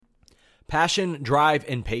Passion, drive,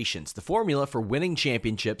 and patience. The formula for winning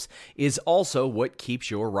championships is also what keeps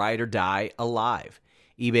your ride or die alive.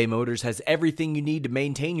 eBay Motors has everything you need to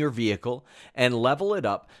maintain your vehicle and level it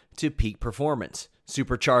up to peak performance.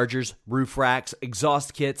 Superchargers, roof racks,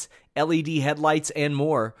 exhaust kits, LED headlights, and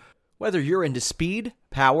more. Whether you're into speed,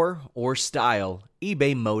 power, or style,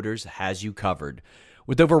 eBay Motors has you covered.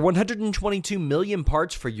 With over 122 million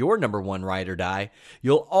parts for your number one ride or die,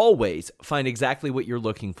 you'll always find exactly what you're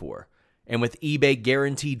looking for. And with eBay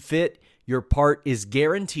Guaranteed Fit, your part is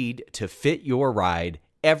guaranteed to fit your ride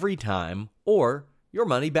every time or your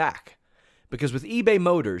money back. Because with eBay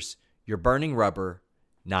Motors, you're burning rubber,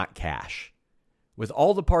 not cash. With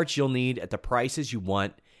all the parts you'll need at the prices you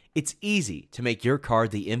want, it's easy to make your car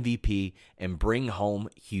the MVP and bring home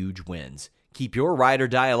huge wins. Keep your ride or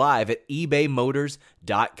die alive at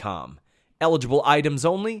ebaymotors.com. Eligible items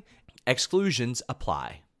only. Exclusions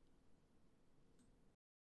apply.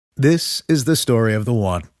 This is the story of the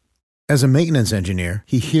one. As a maintenance engineer,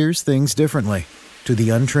 he hears things differently. To the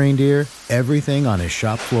untrained ear, everything on his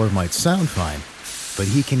shop floor might sound fine, but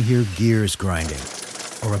he can hear gears grinding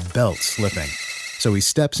or a belt slipping. So he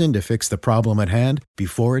steps in to fix the problem at hand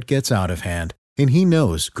before it gets out of hand. And he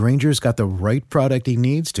knows Grainger's got the right product he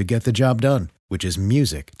needs to get the job done, which is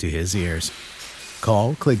music to his ears.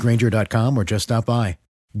 Call, click Grainger.com, or just stop by.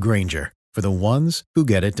 Grainger, for the ones who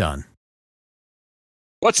get it done.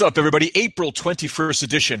 What's up, everybody? April 21st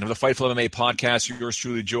edition of the Fightful MMA podcast. Yours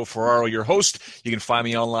truly, Joe Ferraro, your host. You can find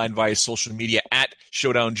me online via social media at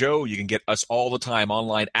Showdown Joe. You can get us all the time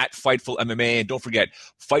online at Fightful MMA. And don't forget,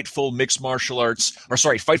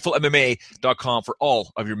 FightfulMMA.com for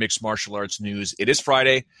all of your mixed martial arts news. It is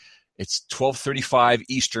Friday. It's 12:35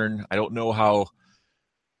 Eastern. I don't know how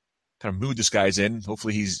kind of mood this guy's in.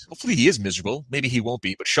 Hopefully he is miserable. Maybe he won't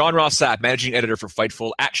be. But Sean Ross Sapp, managing editor for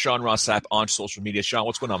Fightful, at Sean Ross Sapp on social media. Sean,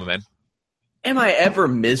 what's going on, my man? Am I ever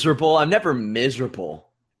miserable? I'm never miserable.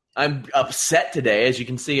 I'm upset today. As you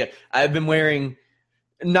can see, I've been wearing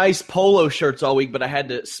nice polo shirts all week, but I had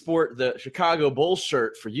to sport the Chicago Bulls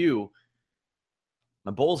shirt for you.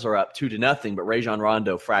 My Bulls are up 2-0, but Rajon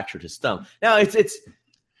Rondo fractured his thumb. Now, it's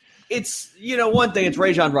one thing, it's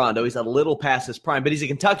Rajon Rondo. He's a little past his prime, but he's a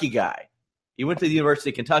Kentucky guy. He went to the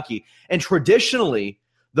University of Kentucky. And traditionally,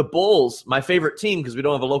 the Bulls, my favorite team because we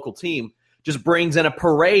don't have a local team, just brings in a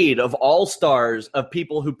parade of all-stars of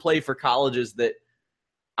people who play for colleges that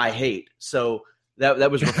I hate. So that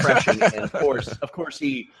was refreshing. And, of course,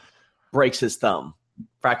 he breaks his thumb,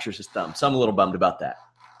 fractures his thumb. So I'm a little bummed about that.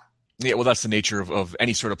 Yeah, well, that's the nature of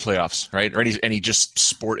any sort of playoffs, right? Or any just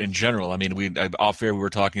sport in general. I mean, off air we were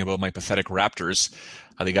talking about my pathetic Raptors,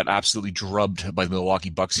 how they got absolutely drubbed by the Milwaukee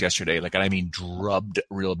Bucks yesterday. And I mean drubbed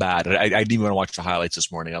real bad. I didn't even want to watch the highlights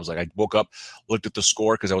this morning. I was like, I woke up, looked at the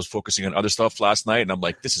score because I was focusing on other stuff last night, and I'm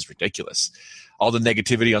like, this is ridiculous. All the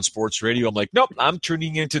negativity on sports radio, I'm like, nope, I'm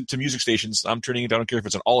turning into music stations. I'm turning it. I don't care if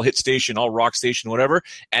it's an all hit station, all rock station, whatever.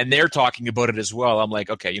 And they're talking about it as well. I'm like,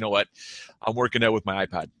 okay, you know what? I'm working out with my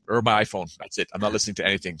iPad or my iPhone. That's it. I'm not listening to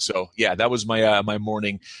anything. So yeah, that was my my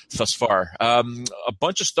morning thus far. A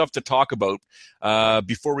bunch of stuff to talk about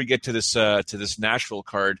before we get to this Nashville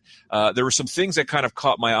card. There were some things that kind of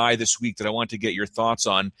caught my eye this week that I wanted to get your thoughts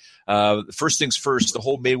on. First things first, the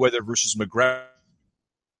whole Mayweather versus McGregor.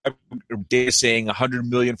 Data saying $100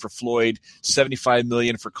 million for Floyd, $75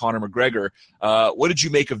 million for Conor McGregor. What did you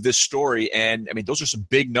make of this story? And I mean, those are some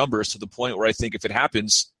big numbers to the point where I think if it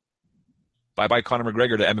happens, bye Conor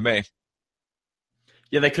McGregor to MMA.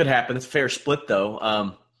 Yeah, that could happen. It's a fair split, though.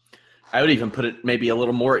 I would even put it maybe a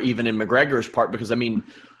little more even in McGregor's part because, I mean,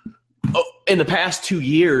 in the past 2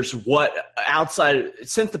 years, since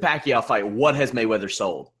the Pacquiao fight, what has Mayweather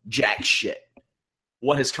sold? Jack shit.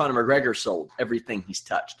 What has Conor McGregor sold? Everything he's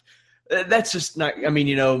touched. That's just not – I mean,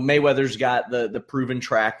 Mayweather's got the proven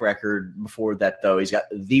track record before that, though. He's got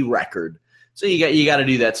the record. So you got to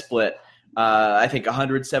do that split. I think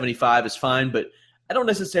 175 is fine, but I don't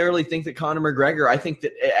necessarily think that Conor McGregor – I think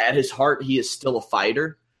that at his heart he is still a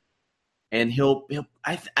fighter. And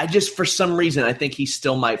I just – for some reason, I think he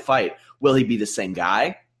still might fight. Will he be the same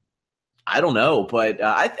guy? I don't know, but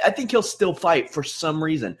I think he'll still fight for some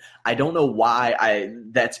reason. I don't know why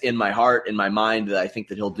that's in my heart, in my mind, that I think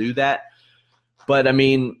that he'll do that. But, I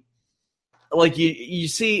mean, like you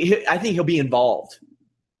see, I think he'll be involved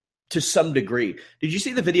to some degree. Did you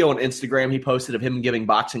see the video on Instagram he posted of him giving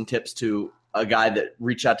boxing tips to a guy that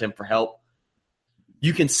reached out to him for help?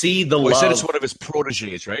 You can see the love. He said it's one of his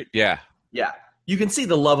proteges, right? Yeah. Yeah. You can see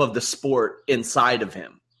the love of the sport inside of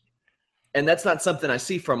him. And that's not something I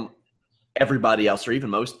see from everybody else or even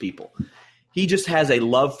most people. He just has a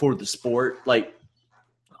love for the sport. Like,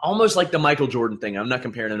 almost like the Michael Jordan thing. I'm not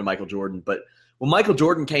comparing him to Michael Jordan, but when Michael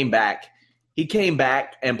Jordan came back, he came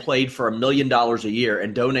back and played for $1 million a year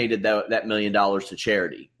and donated that $1 million to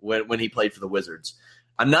charity when he played for the Wizards.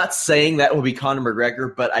 I'm not saying that will be Conor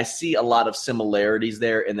McGregor, but I see a lot of similarities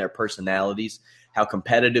there in their personalities, how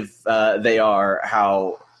competitive they are,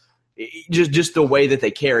 how just the way that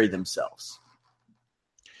they carry themselves.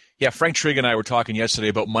 Yeah, Frank Trigg and I were talking yesterday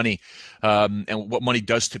about money and what money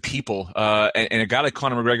does to people. And a guy like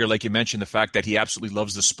Conor McGregor, like you mentioned, the fact that he absolutely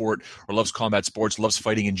loves the sport or loves combat sports, loves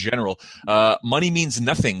fighting in general. Money means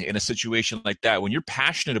nothing in a situation like that. When you're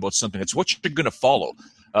passionate about something, it's what you're going to follow.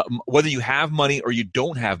 Whether you have money or you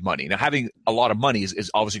don't have money. Now, having a lot of money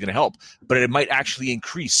is obviously going to help, but it might actually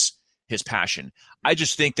increase his passion. I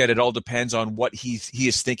just think that it all depends on what he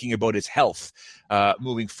is thinking about his health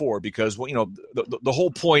moving forward, because the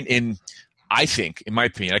whole point I think, in my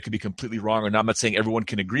opinion, I could be completely wrong, and I'm not saying everyone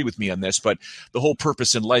can agree with me on this, but the whole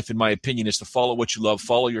purpose in life, in my opinion, is to follow what you love,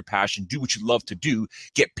 follow your passion, do what you love to do,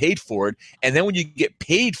 get paid for it, and then when you get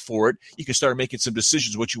paid for it, you can start making some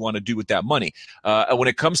decisions what you want to do with that money. And when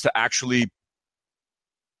it comes to actually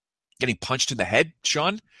getting punched in the head,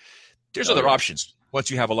 Sean, there's other options. Once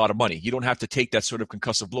you have a lot of money, you don't have to take that sort of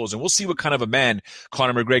concussive blows. And we'll see what kind of a man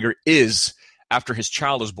Conor McGregor is after his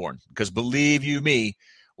child is born. Because believe you me,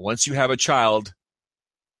 once you have a child,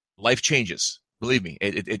 life changes. Believe me.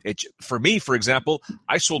 For me, for example,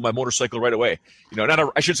 I sold my motorcycle right away.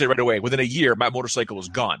 I should say right away. Within a year, my motorcycle was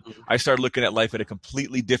gone. I started looking at life at a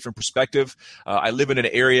completely different perspective. I live in an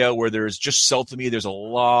area where there's just south of me, there's a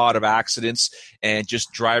lot of accidents and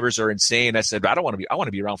just drivers are insane. I said, I want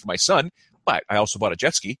to be around for my son. But I also bought a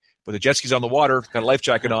jet ski. But the jet ski's on the water, got a life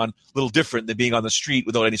jacket on, a little different than being on the street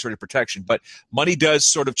without any sort of protection. But money does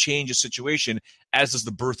sort of change a situation, as does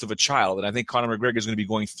the birth of a child. And I think Conor McGregor is going to be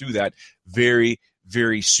going through that very,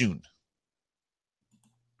 very soon.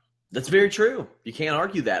 That's very true. You can't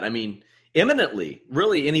argue that. I mean, imminently,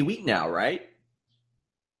 really any week now, right?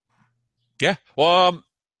 Yeah. Well,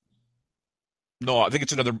 no, I think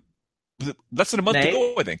it's less than a month to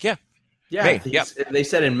go, I think. Yeah. Yeah, May, they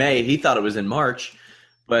said in May. He thought it was in March,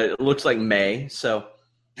 but it looks like May. So,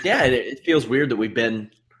 yeah, it feels weird that we've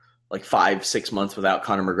been like 5-6 months without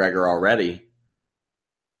Conor McGregor already,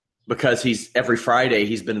 because every Friday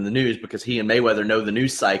he's been in the news because he and Mayweather know the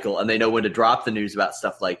news cycle and they know when to drop the news about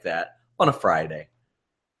stuff like that on a Friday.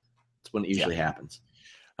 That's when it usually happens.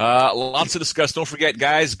 Lots to discuss. Don't forget,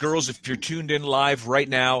 guys, girls, if you're tuned in live right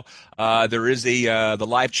now, there is the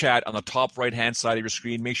live chat on the top right-hand side of your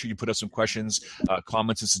screen. Make sure you put up some questions,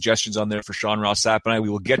 comments, and suggestions on there for Sean Ross Sapp and I. We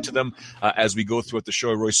will get to them as we go throughout the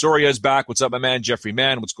show. Roy Soria is back. What's up, my man? Jeffrey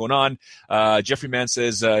Mann, what's going on? Jeffrey Mann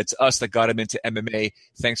says, it's us that got him into MMA.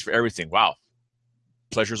 Thanks for everything. Wow.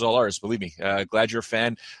 Pleasure's all ours, believe me. Glad you're a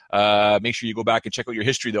fan. Make sure you go back and check out your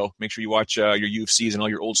history, though. Make sure you watch your UFCs and all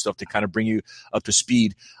your old stuff to kind of bring you up to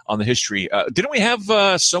speed on the history. Didn't we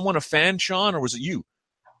have someone, a fan, Sean, or was it you?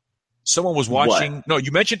 Someone was watching. What? No,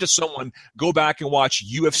 you mentioned to someone, go back and watch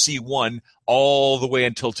UFC 1 all the way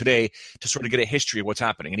until today to sort of get a history of what's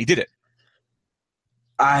happening, and he did it.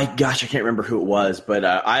 I can't remember who it was, but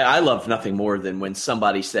I love nothing more than when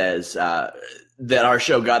somebody says that our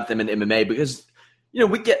show got them in MMA, because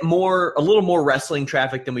we get a little more wrestling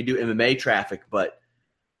traffic than we do MMA traffic, but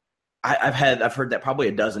I've heard that probably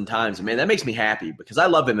a dozen times. And man, that makes me happy because I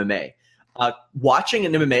love MMA. Watching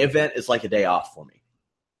an MMA event is like a day off for me.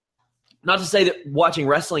 Not to say that watching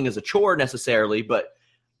wrestling is a chore necessarily, but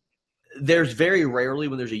there's very rarely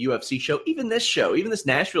when there's a UFC show, even this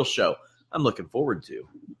Nashville show, I'm looking forward to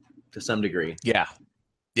some degree. Yeah.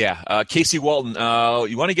 Yeah, Casey Walton,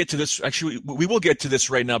 you want to get to this? Actually, we will get to this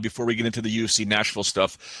right now before we get into the UFC Nashville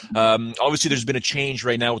stuff. Obviously, there's been a change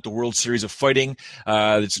right now with the World Series of Fighting.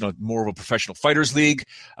 It's more of a professional fighters league.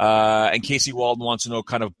 And Casey Walton wants to know,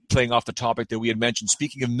 kind of playing off the topic that we had mentioned,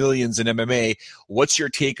 speaking of millions in MMA, what's your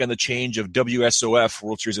take on the change of WSOF,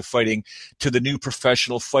 World Series of Fighting, to the new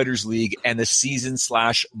professional fighters league and the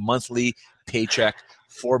season/monthly paycheck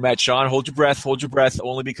format? Sean, hold your breath,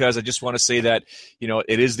 only because I just want to say that,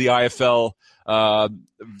 it is the IFL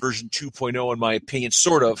version 2.0, in my opinion,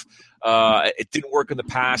 sort of. It didn't work in the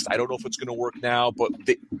past. I don't know if it's going to work now, but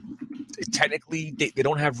technically they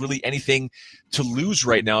don't have really anything to lose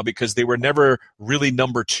right now because they were never really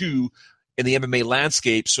number 2 in the MMA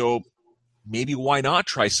landscape. So maybe why not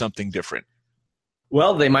try something different?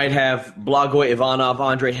 Well, they might have Blagoy Ivanov,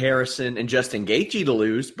 Andre Harrison, and Justin Gaethje to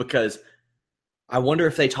lose, because I wonder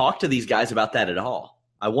if they talk to these guys about that at all.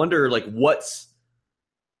 I wonder,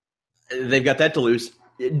 they've got that to lose.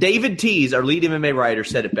 David Tease, our lead MMA writer,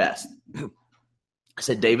 said it best. I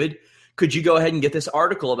said, David, could you go ahead and get this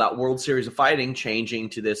article about World Series of Fighting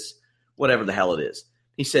changing to this, whatever the hell it is?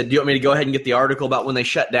 He said, do you want me to go ahead and get the article about when they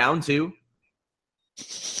shut down too?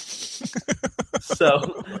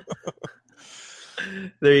 So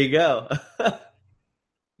there you go.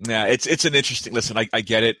 Yeah, it's an interesting. Listen, I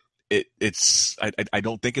get it. I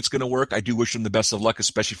don't think it's going to work. I do wish them the best of luck,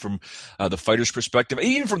 especially from the fighter's perspective,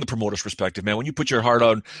 even from the promoter's perspective. Man, when you put your heart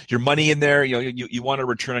on your money in there, you want a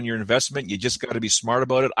return on your investment. You just got to be smart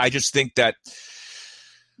about it. I just think that,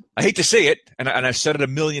 I hate to say it, and I've said it a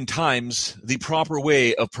million times, the proper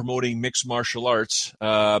way of promoting mixed martial arts,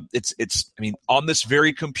 it's. I mean, on this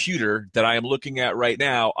very computer that I am looking at right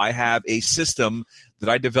now, I have a system that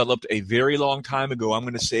I developed a very long time ago. I'm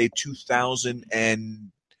going to say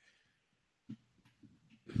 2009.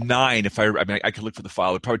 I could look for the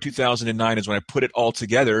file. Probably 2009 is when I put it all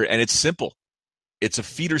together, and it's simple. It's a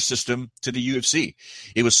feeder system to the UFC.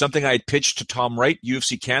 It was something I had pitched to Tom Wright,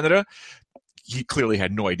 UFC Canada. He clearly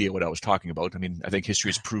had no idea what I was talking about. I mean, I think history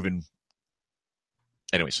has proven.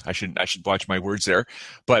 Anyways, I should watch my words there.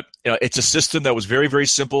 But it's a system that was very, very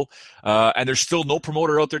simple, and there's still no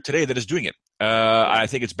promoter out there today that is doing it. I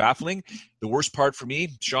think it's baffling. The worst part for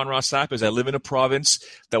me, Sean Ross Sapp, is I live in a province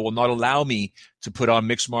that will not allow me to put on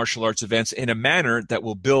mixed martial arts events in a manner that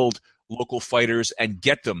will build local fighters and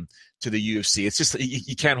get them to the UFC. It's just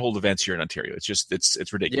you can't hold events here in Ontario. It's just it's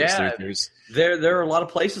ridiculous. Yeah, there are a lot of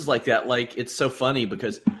places like that. Like, it's so funny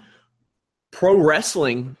because pro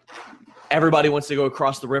wrestling, everybody wants to go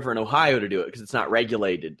across the river in Ohio to do it because it's not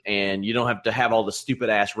regulated and you don't have to have all the stupid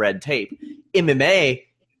ass red tape. MMA,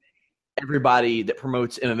 everybody that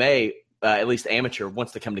promotes MMA, at least amateur,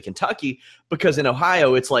 wants to come to Kentucky because in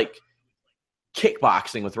Ohio it's like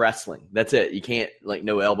kickboxing with wrestling. That's it. You can't, like,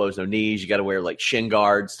 no elbows, no knees. You got to wear like shin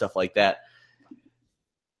guards, stuff like that.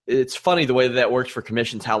 It's funny the way that works for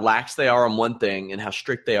commissions, how lax they are on one thing and how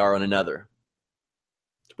strict they are on another.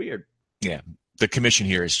 It's weird. Yeah. The commission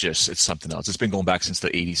here is it's something else. It's been going back since the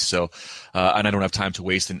 80s. So, and I don't have time to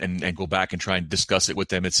waste and go back and try and discuss it with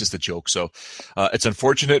them. It's just a joke. So it's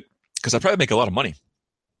unfortunate because I probably make a lot of money.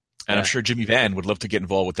 And I'm sure Jimmy Van would love to get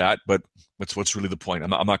involved with that, but what's really the point?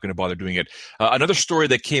 I'm not going to bother doing it. Another story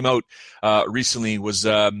that came out recently was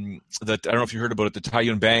that, I don't know if you heard about it, the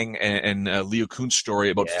Taiyun Bang and Leo Kuhn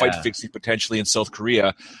story about fight fixing potentially in South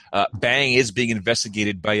Korea. Bang is being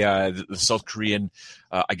investigated by the South Korean,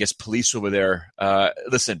 I guess, police over there.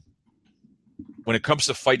 Listen, when it comes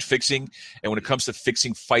to fight fixing and when it comes to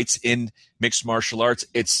fixing fights in mixed martial arts,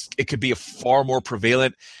 it could be a far more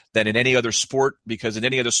prevalent than in any other sport, because in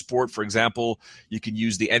any other sport, for example, you can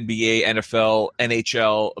use the NBA, NFL,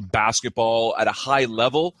 NHL, basketball at a high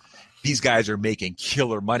level. These guys are making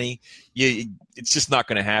killer money. It's just not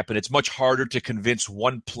going to happen. It's much harder to convince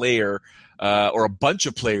one player or a bunch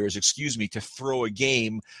of players, to throw a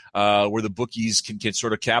game where the bookies can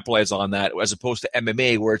sort of capitalize on that, as opposed to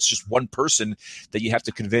MMA, where it's just one person that you have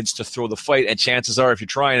to convince to throw the fight. And chances are, if you're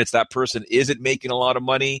trying, it's that person isn't making a lot of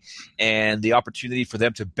money, and the opportunity for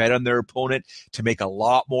them to bet on their opponent to make a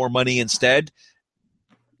lot more money instead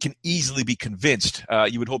can easily be convinced.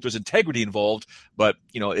 You would hope there's integrity involved, but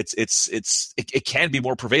it can be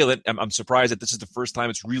more prevalent. I'm surprised that this is the first time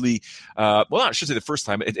it's really I should say the first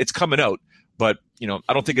time it's coming out, but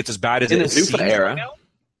I don't think it's as bad as in the Zuffa era. Right,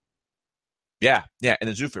 yeah, in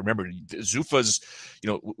the Zuffa. Remember, Zuffa's,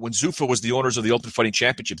 when Zuffa was the owners of the Ultimate Fighting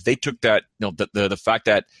Championships, they took that, the fact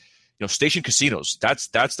that station casinos, that's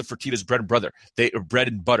the Fertitta's bread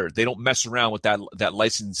and butter. They don't mess around with that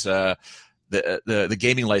license. The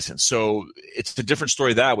gaming license. So it's a different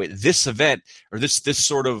story that way. This event, or this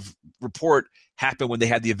sort of report, happened when they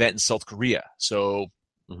had the event in South Korea. So,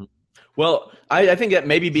 well, I think that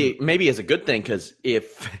maybe is a good thing, because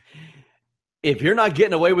if you're not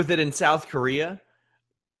getting away with it in South Korea,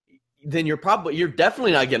 then you're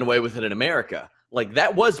definitely not getting away with it in America. Like,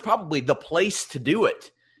 that was probably the place to do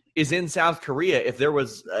it, is in South Korea if there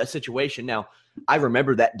was a situation. Now, I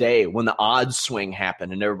remember that day when the odds swing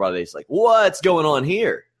happened and everybody's like, what's going on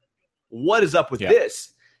here? What is up with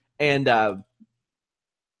this? And that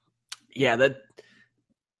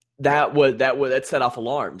set off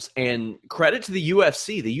alarms. And credit to the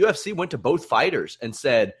UFC. The UFC went to both fighters and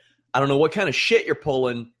said, I don't know what kind of shit you're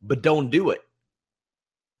pulling, but don't do it.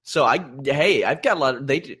 So I've got a lot of,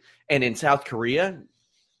 and in South Korea,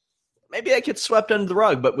 maybe that gets swept under the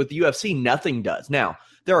rug, but with the UFC, nothing does. Now,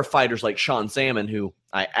 there are fighters like Sean Salmon, who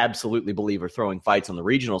I absolutely believe are throwing fights on the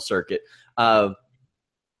regional circuit. Tapping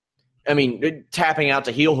out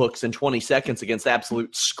to heel hooks in 20 seconds against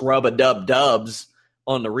absolute scrub-a-dub-dubs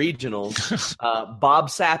on the regionals. Bob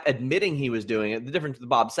Sapp admitting he was doing it. The difference with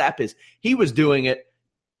Bob Sapp is he was doing it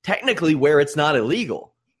technically where it's not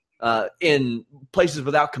illegal. in places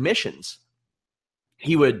without commissions.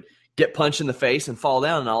 He would get punched in the face and fall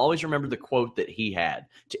down. And I'll always remember the quote that he had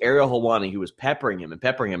to Ariel Helwani, who was peppering him.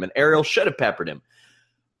 And Ariel should have peppered him.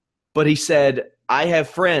 But he said, I have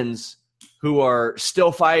friends who are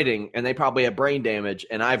still fighting, and they probably have brain damage,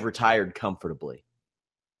 and I've retired comfortably.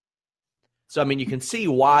 So, I mean, you can see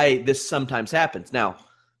why this sometimes happens. Now,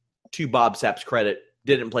 to Bob Sapp's credit,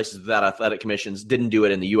 did it in places without athletic commissions, didn't do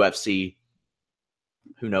it in the UFC.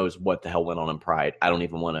 Who knows what the hell went on in Pride? I don't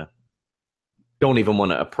even want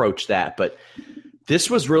to approach that. But this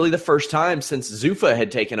was really the first time since Zuffa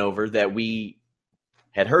had taken over that we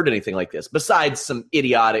had heard anything like this, besides some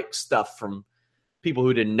idiotic stuff from people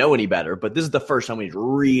who didn't know any better. But this is the first time we've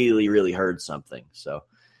really, really heard something. So,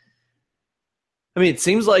 I mean, it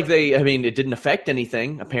seems like it didn't affect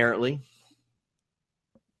anything, apparently.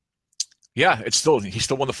 Yeah, he still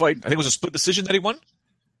won the fight. I think it was a split decision that he won.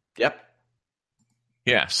 Yep.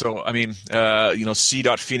 Yeah, so, I mean, C.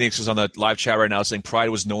 Phoenix is on the live chat right now saying Pride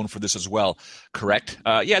was known for this as well. Correct.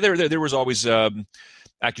 Yeah, there was always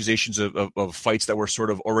accusations of fights that were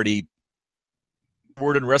sort of already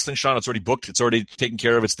word in wrestling, Sean. It's already booked. It's already taken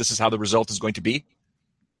care of. This is how the result is going to be.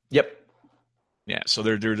 Yep. Yeah, so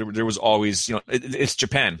there was always, it's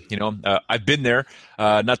Japan. I've been there.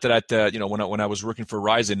 Not that when I was working for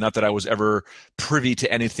Rizin, not that I was ever privy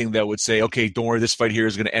to anything that would say, okay, don't worry, this fight here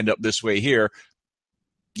is going to end up this way here.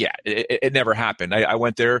 Yeah, it never happened. I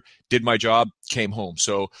went there, did my job, came home.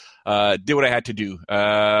 So did what I had to do.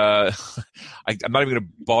 I'm not even going to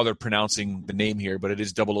bother pronouncing the name here, but it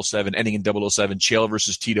is 007, ending in 007, Chael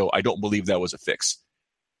versus Tito. I don't believe that was a fix.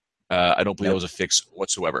 I don't believe that was a fix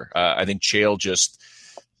whatsoever. I think Chael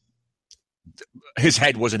his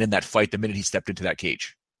head wasn't in that fight the minute he stepped into that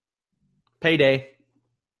cage. Payday.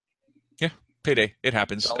 Yeah, payday. It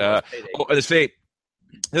happens. Payday.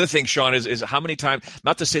 The other thing, Sean, is how many times,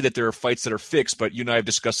 not to say that there are fights that are fixed, but you and I have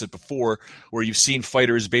discussed it before, where you've seen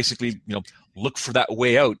fighters basically, look for that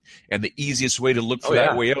way out. And the easiest way to look for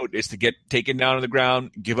that way out is to get taken down on the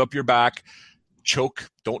ground, give up your back, choke,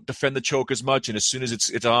 don't defend the choke as much. And as soon as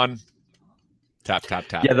it's on, tap, tap,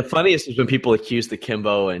 tap. Yeah, the funniest is when people accuse the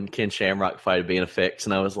Kimbo and Ken Shamrock fight of being a fix.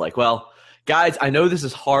 And I was like, well, guys, I know this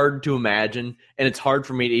is hard to imagine, and it's hard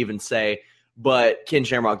for me to even say, but Ken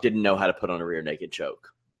Shamrock didn't know how to put on a rear naked choke.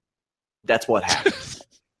 That's what happened.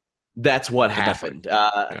 That's what happened.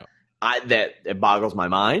 It boggles my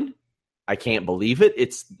mind. I can't believe it.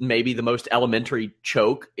 It's maybe the most elementary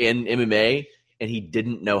choke in MMA, and he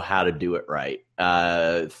didn't know how to do it right.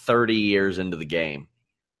 30 years into the game.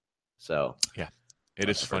 So yeah, it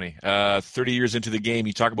is funny. 30 years into the game,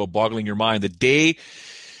 you talk about boggling your mind. The day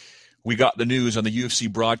we got the news on the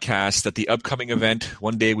UFC broadcast that the upcoming event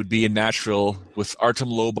one day would be in Nashville with Artem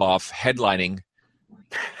Lobov headlining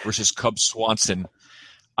versus Cub Swanson,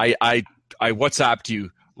 I WhatsApped you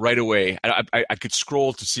right away. I could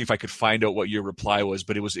scroll to see if I could find out what your reply was,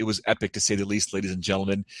 but it was epic to say the least, ladies and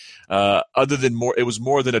gentlemen. It was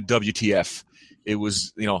more than a WTF. It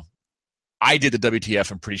was, I did the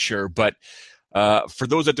WTF, I'm pretty sure. But for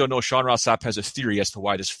those that don't know, Sean Ross Sapp has a theory as to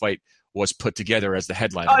why this fight was put together as the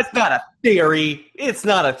headliner. Oh, it's not a theory. It's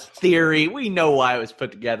not a theory. We know why it was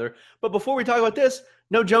put together. But before we talk about this,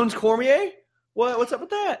 no Jones Cormier? What's up with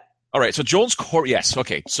that? All right, so Jones Cormier, yes,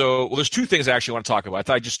 okay. So, there's two things I actually want to talk about. I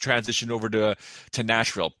thought I'd just transition over to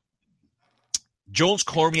Nashville. Jones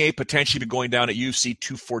Cormier potentially be going down at UFC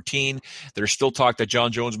 214. There's still talk that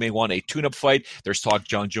John Jones may want a tune-up fight. There's talk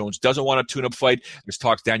John Jones doesn't want a tune-up fight. There's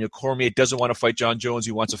talk Daniel Cormier doesn't want to fight John Jones.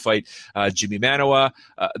 He wants to fight Jimmy Manuwa.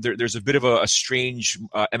 There's a bit of a strange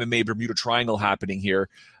MMA Bermuda Triangle happening here.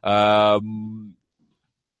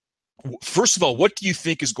 First of all, what do you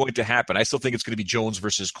think is going to happen? I still think it's going to be Jones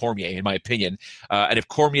versus Cormier, in my opinion. And if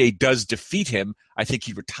Cormier does defeat him, I think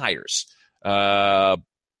he retires.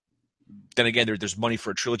 Then again, there's money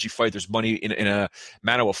for a trilogy fight. There's money in a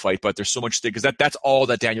Manuwa fight, but there's so much thing because that's all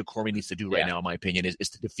that Daniel Cormier needs to do right now, in my opinion, is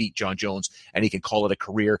to defeat John Jones, and he can call it a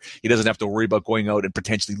career. He doesn't have to worry about going out and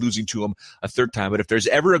potentially losing to him a third time. But if there's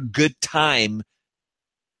ever a good time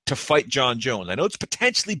to fight John Jones, I know it's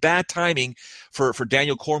potentially bad timing for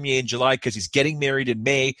Daniel Cormier in July because he's getting married in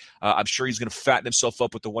May. I'm sure he's going to fatten himself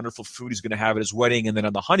up with the wonderful food he's going to have at his wedding and then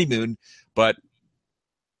on the honeymoon. But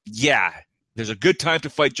yeah, there's a good time to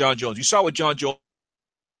fight John Jones. You saw what John Jones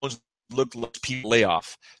looked like people lay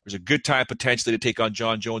off. There's a good time potentially to take on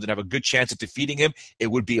John Jones and have a good chance of defeating him. It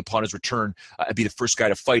would be upon his return and be the first guy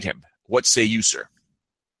to fight him. What say you, sir?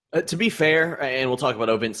 To be fair, and we'll talk about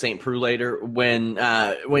Ovince St. Preux later, when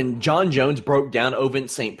John Jones broke down Ovince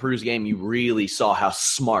St. Preux's game, you really saw how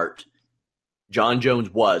smart John Jones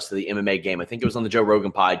was to the MMA game. I think it was on the Joe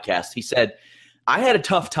Rogan podcast. He said, I had a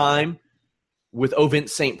tough time with Ovince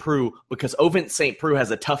St. Preux because Ovince St. Preux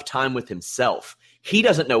has a tough time with himself. He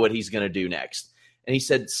doesn't know what he's going to do next. And he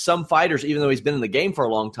said some fighters, even though he's been in the game for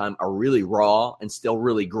a long time, are really raw and still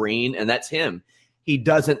really green, and that's him. He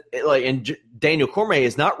doesn't like, and Daniel Cormier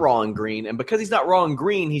is not raw and green, and because he's not raw and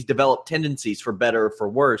green, he's developed tendencies for better or for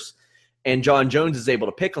worse. And John Jones is able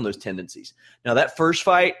to pick on those tendencies. Now, that first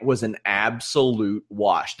fight was an absolute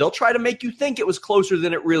wash. They'll try to make you think it was closer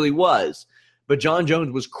than it really was, but John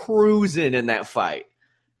Jones was cruising in that fight.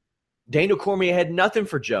 Daniel Cormier had nothing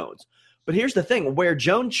for Jones. But here's the thing, where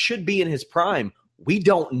Jones should be in his prime, we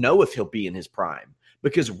don't know if he'll be in his prime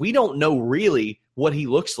because we don't know really what he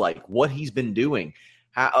looks like, what he's been doing,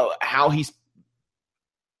 how he's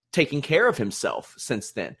taking care of himself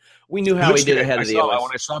since then. We knew how he did ahead of the OS.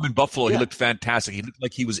 When I saw him in Buffalo, He looked fantastic. He looked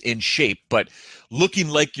like he was in shape, but looking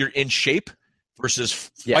like you're in shape versus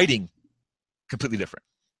fighting, completely different.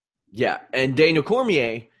 Yeah, and Daniel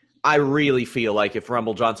Cormier, I really feel like if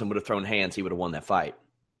Rumble Johnson would have thrown hands, he would have won that fight.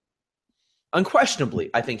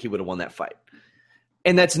 Unquestionably, I think he would have won that fight.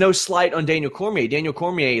 And that's no slight on Daniel Cormier. Daniel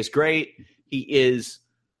Cormier is great. He is,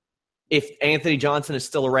 if Anthony Johnson is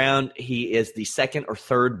still around, he is the second or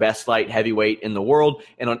third best light heavyweight in the world.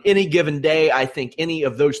 And on any given day, I think any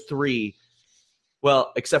of those three,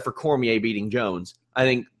 well, except for Cormier beating Jones, I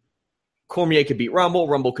think Cormier could beat Rumble,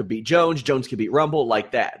 Rumble could beat Jones, Jones could beat Rumble,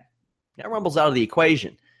 like that. Now Rumble's out of the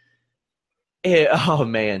equation. Oh,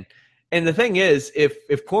 man. And the thing is,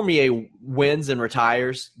 if Cormier wins and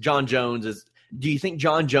retires, John Jones is – do you think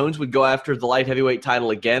John Jones would go after the light heavyweight title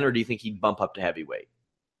again, or do you think he'd bump up to heavyweight?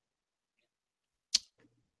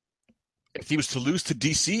 If he was to lose to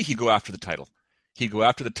DC, he'd go after the title. He'd go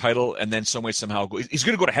after the title and then some way, somehow go – he's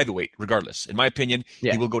going to go to heavyweight regardless. In my opinion,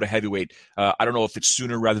 He will go to heavyweight. I don't know if it's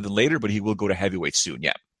sooner rather than later, but he will go to heavyweight soon,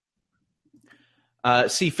 yeah.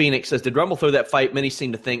 C. Phoenix says, did Rumble throw that fight? Many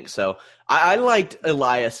seem to think so. I liked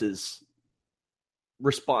Elias's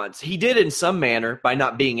response. He did in some manner by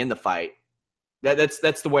not being in the fight.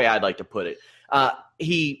 That's the way I'd like to put it.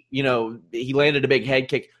 He landed a big head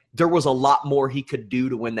kick. There was a lot more he could do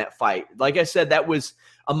to win that fight. Like I said, that was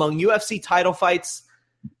among UFC title fights.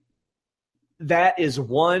 That is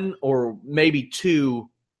one or maybe two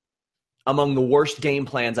among the worst game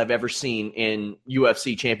plans I've ever seen in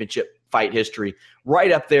UFC championship fight history.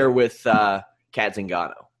 Right up there with Kat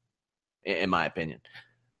Zingano, in my opinion.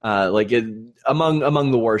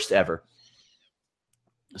 Among the worst ever.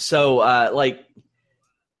 So,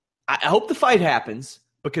 I hope the fight happens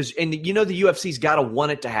because, and the UFC's got to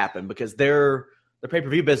want it to happen because their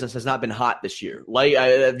pay-per-view business has not been hot this year. Like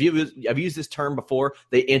I've used this term before.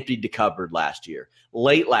 They emptied the cupboard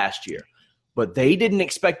late last year, but they didn't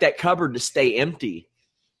expect that cupboard to stay empty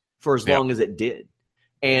for as long as it did.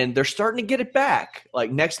 And they're starting to get it back.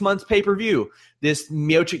 Like next month's pay-per-view, this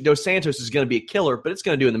Miocic Dos Santos is going to be a killer, but it's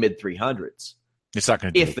going to do in the mid-300s. It's not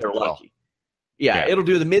going to do if they're lucky. Yeah, it'll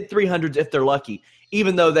do the mid-300s if they're lucky,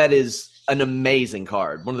 even though that is an amazing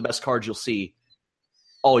card, one of the best cards you'll see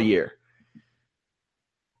all year.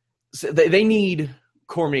 So they need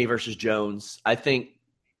Cormier versus Jones. I think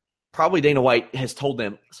probably Dana White has told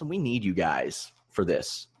them, listen, we need you guys for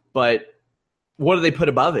this. But what do they put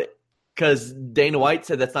above it? Because Dana White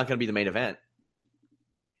said that's not going to be the main event.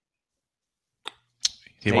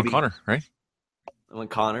 He won Conor, right? I won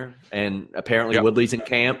Conor, and apparently Woodley's in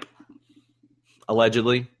camp.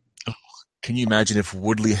 Allegedly. Oh, can you imagine if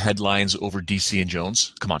Woodley headlines over DC and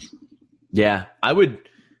Jones? Come on. Yeah, I would.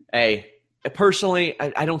 Hey, personally,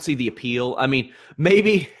 I don't see the appeal. I mean,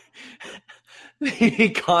 maybe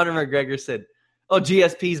Conor McGregor said, oh,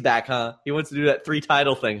 GSP's back, huh? He wants to do that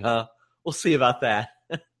 3-title thing, huh? We'll see about that.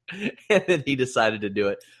 And then he decided to do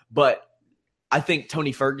it. But I think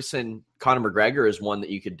Tony Ferguson, Conor McGregor is one that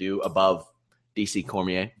you could do above DC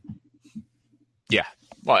Cormier. Yeah.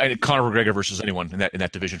 Well, and Conor McGregor versus anyone in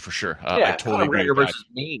that division for sure. I totally Conor agree McGregor with versus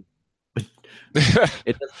me.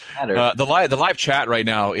 It doesn't matter. The live chat right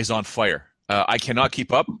now is on fire. I cannot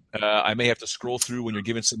keep up. I may have to scroll through when you're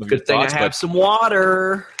giving some of your thoughts. Good thing I have some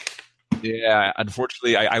water. Yeah,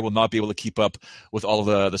 unfortunately, I will not be able to keep up with all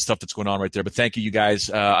of the stuff that's going on right there. But thank you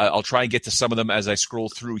guys. I'll try and get to some of them as I scroll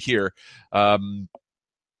through here. The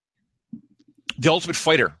Ultimate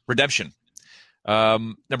Fighter Redemption.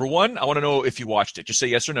 Number one, I want to know if you watched it. Just say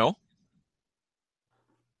yes or no.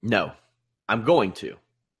 No, I'm going to.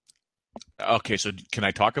 Okay, so can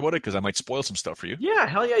I talk about it? Because I might spoil some stuff for you. Yeah,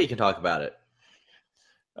 hell yeah, you can talk about it.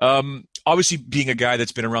 Obviously, being a guy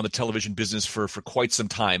that's been around the television business for quite some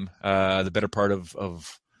time, the better part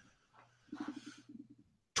of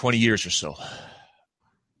 20 years or so,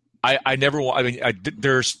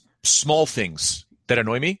 there's small things that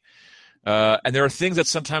annoy me, And there are things that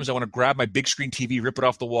sometimes I want to grab my big screen TV, rip it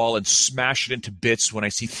off the wall, and smash it into bits when I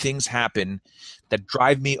see things happen that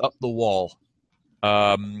drive me up the wall.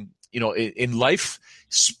 In life,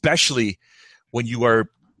 especially when you are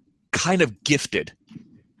kind of gifted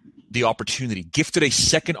a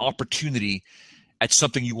second opportunity at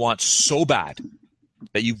something you want so bad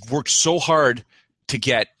that you've worked so hard to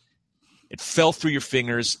get, it fell through your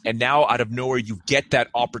fingers, and now out of nowhere you get that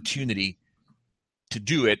opportunity to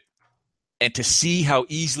do it, and to see how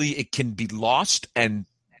easily it can be lost and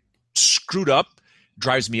screwed up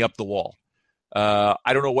drives me up the wall.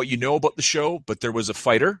 I don't know what you know about the show, but there was a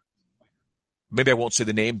fighter. Maybe I won't say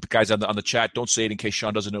the name. Guys on the chat, don't say it in case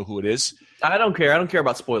Sean doesn't know who it is. I don't care. I don't care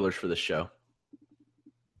about spoilers for this show.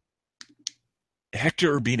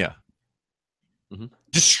 Hector Urbina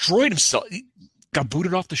destroyed himself. He got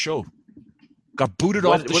booted off the show. What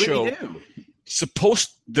did he do?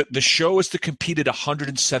 The show is to compete at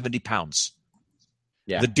 170 pounds.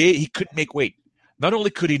 Yeah. The day he couldn't make weight. Not only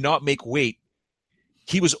could he not make weight,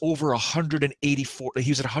 he was over 184.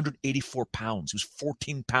 He was at 184 pounds. He was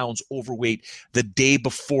 14 pounds overweight the day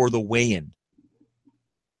before the weigh-in.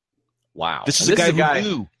 Wow. This is a guy who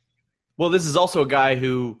knew. Well, this is also a guy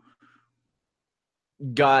who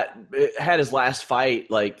had his last fight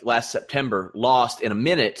like last September, lost in a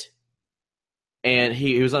minute, and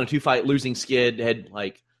he was on a 2-fight losing skid. Had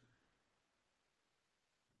like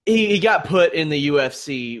he got put in the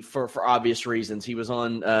UFC for obvious reasons. He was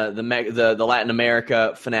on the Latin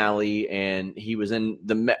America finale, and he was on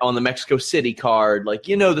the Mexico City card. Like,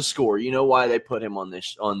 you know the score, you know why they put him on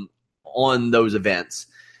this on those events,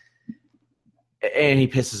 and he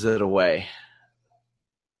pisses it away.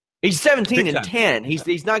 He's 17-10.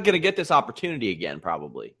 He's not going to get this opportunity again,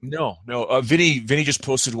 probably. No. Vinny just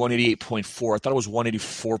posted 188.4. I thought it was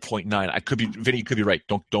 184.9. I could be Vinny. You could be right.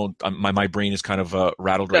 Don't. My brain is kind of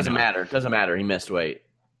rattled right now. Doesn't matter. He missed weight.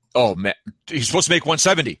 Oh man, he's supposed to make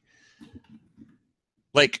 170.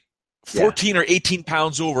 Like 14 or 18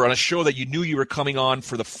 pounds over on a show that you knew you were coming on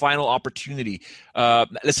for the final opportunity.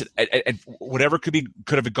 Listen, and whatever could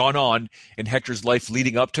have gone on in Hector's life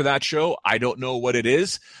leading up to that show, I don't know what it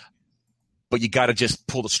is. But you got to just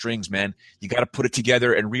pull the strings, man. You got to put it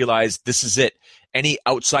together and realize this is it. Any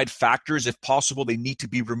outside factors, if possible, they need to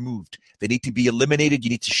be removed. They need to be eliminated. You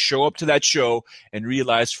need to show up to that show and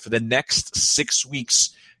realize for the next 6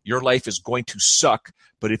 weeks, your life is going to suck.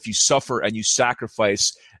 But if you suffer and you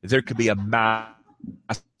sacrifice, there could be a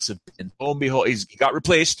massive. And lo and behold, he got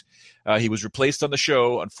replaced. He was replaced on the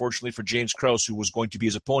show, unfortunately, for James Krause, who was going to be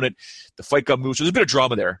his opponent. The fight got moved. So there's a bit of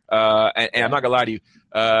drama there. And I'm not going to lie to you.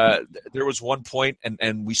 There was one point,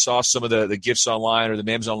 and we saw some of the GIFs online or the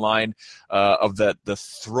memes online of the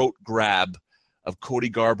throat grab of Cody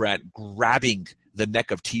Garbrandt grabbing the neck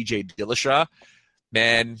of TJ Dillashaw.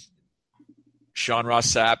 Man, Sean Ross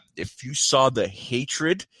Sapp, if you saw the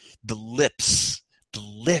hatred, the lips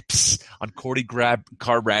on Cody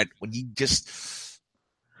Garbrandt when he just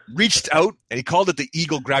reached out and he called it the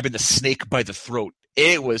eagle grabbing the snake by the throat.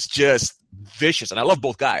 It was just vicious. And I love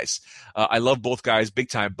both guys. Big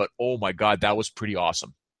time. But, oh, my God, that was pretty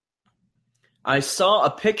awesome. I saw a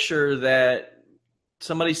picture that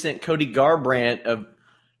somebody sent Cody Garbrandt of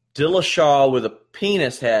Dillashaw with a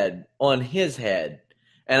penis head on his head.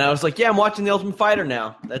 And I was like, yeah, I'm watching The Ultimate Fighter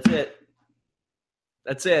now. That's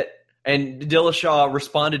it. And Dillashaw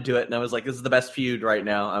responded to it, and I was like, this is the best feud right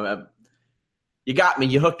now. You got me.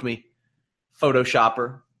 You hooked me,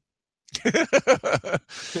 Photoshopper.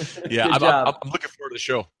 Yeah, I'm looking forward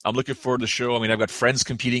to the show. I mean, I've got friends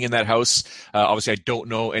competing in that house. Obviously, I don't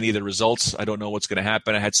know any of the results. I don't know what's going to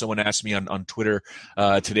happen. I had someone ask me on Twitter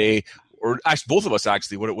today, or asked both of us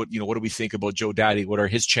actually, what do we think about Joe Daddy? What are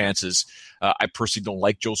his chances? I personally don't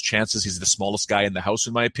like Joe's chances. He's the smallest guy in the house,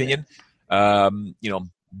 in my opinion.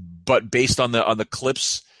 But based on the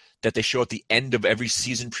clips that they show at the end of every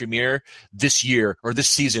season premiere this year or this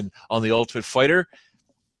season on The Ultimate Fighter,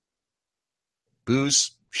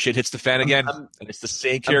 booze, shit hits the fan again, and it's the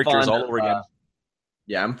same characters all over again.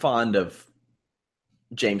 Yeah, I'm fond of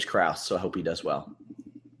James Krause, so I hope he does well.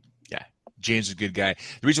 Yeah, James is a good guy.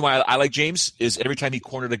 The reason why I like James is every time he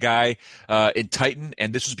cornered a guy in Titan,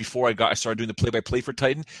 and this was before I started doing the play-by-play for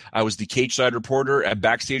Titan. I was the cage side reporter and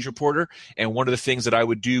backstage reporter, and one of the things that I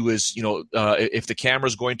would do is, if the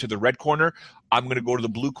camera's going to the red corner, I'm going to go to the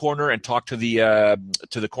blue corner and talk to the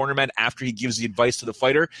cornerman after he gives the advice to the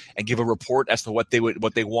fighter and give a report as to what they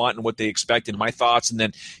want and what they expect and my thoughts, and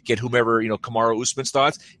then get whomever, Kamaru Usman's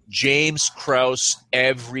thoughts. James Krause,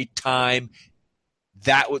 every time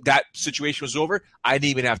that situation was over, I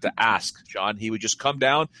didn't even have to ask, John. He would just come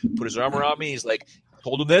down, put his arm around me. He's like,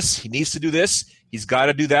 told him this. He needs to do this. He's got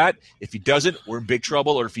to do that. If he doesn't, we're in big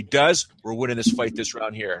trouble. Or if he does, we're winning this fight this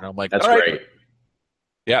round here. And I'm like, that's all right. great.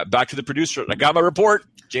 Yeah, back to the producer. I got my report.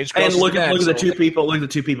 James Krause. And look at the two people. Look at the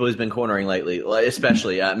two people he's been cornering lately,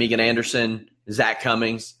 especially Megan Anderson, Zach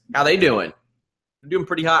Cummings. How they doing? They're doing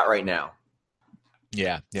pretty hot right now.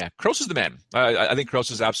 Yeah. Krause is the man. I think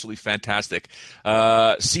Krause is absolutely fantastic.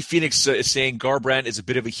 C. Phoenix is saying Garbrandt is a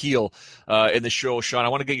bit of a heel in the show. Sean, I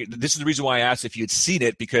want to get you. This is the reason why I asked if you had seen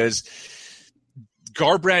it, because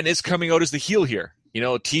Garbrandt is coming out as the heel here.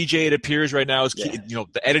 TJ, it appears right now,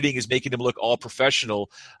 the editing is making him look all professional.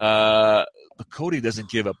 But Cody doesn't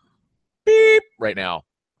give a beep right now.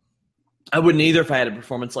 I wouldn't either if I had a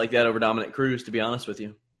performance like that over Dominic Cruz, to be honest with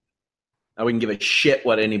you. I wouldn't give a shit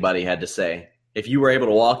what anybody had to say. If you were able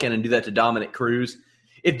to walk in and do that to Dominic Cruz,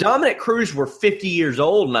 if Dominic Cruz were 50 years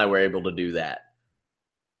old and I were able to do that,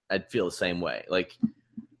 I'd feel the same way. Like,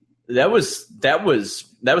 that was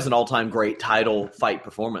an all-time great title fight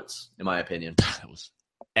performance, in my opinion. That was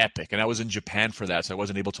epic, and I was in Japan for that, so I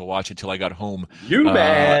wasn't able to watch it until I got home. You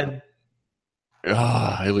bad.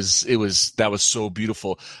 That was so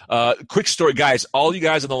beautiful. Quick story, guys. All you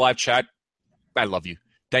guys in the live chat, I love you.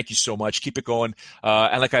 Thank you so much. Keep it going.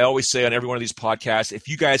 And like I always say on every one of these podcasts, if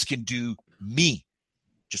you guys can do me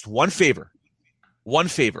just one favor,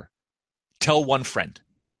 tell one friend.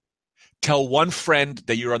 Tell one friend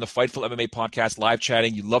that you're on the Fightful MMA podcast, live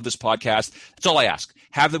chatting. You love this podcast. That's all I ask.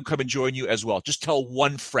 Have them come and join you as well. Just tell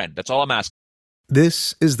one friend. That's all I'm asking.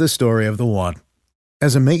 This is the story of the one.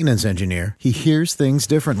 As a maintenance engineer, he hears things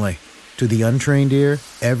differently. To the untrained ear,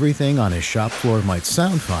 everything on his shop floor might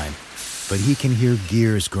sound fine, but he can hear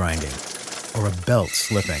gears grinding or a belt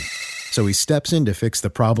slipping. So he steps in to fix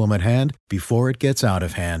the problem at hand before it gets out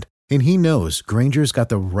of hand. And he knows Grainger's got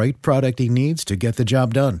the right product he needs to get the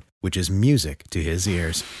job done, which is music to his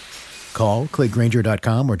ears. Call, click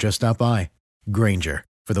Grainger.com, or just stop by. Grainger,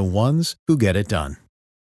 for the ones who get it done.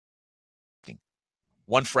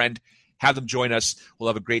 One friend, have them join us. We'll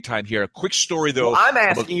have a great time here. A quick story, though. Well, I'm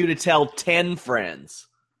asking you to tell 10 friends.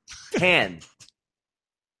 10.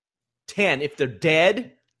 10. If they're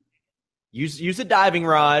dead, use a diving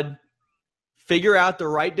rod, figure out the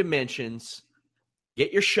right dimensions,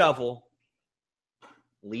 get your shovel,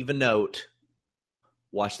 leave a note,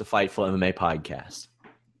 watch the Fightful MMA podcast.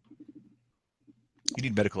 You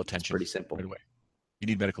need medical attention. Pretty simple. Right away. You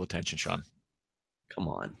need medical attention, Sean. Come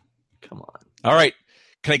on. All right.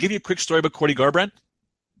 Can I give you a quick story about Cody Garbrandt?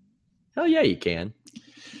 Hell yeah, you can.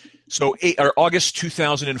 So August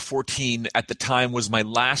 2014 at the time was the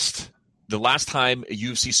last time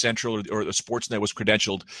UFC Central or the Sportsnet was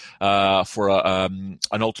credentialed for an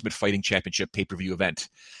Ultimate Fighting Championship pay-per-view event.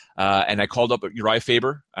 And I called up Uriah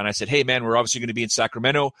Faber, and I said, hey, man, we're obviously going to be in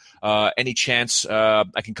Sacramento. Any chance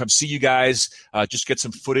I can come see you guys, just get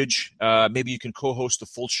some footage? Maybe you can co-host the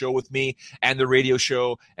full show with me and the radio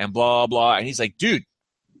show and blah, blah. And he's like, dude,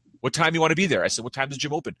 what time you want to be there? I said, what time does the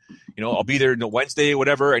gym open? I'll be there Wednesday,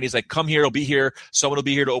 whatever. And he's like, come here. I'll be here. Someone will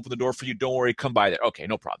be here to open the door for you. Don't worry. Come by there. Okay,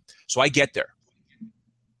 no problem. So I get there.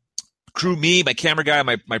 Crew, me, my camera guy,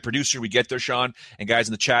 my producer, we get there, Sean, and guys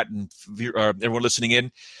in the chat and everyone listening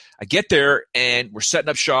in. I get there, and we're setting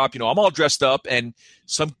up shop. I'm all dressed up, and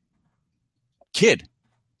some kid,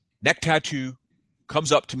 neck tattoo,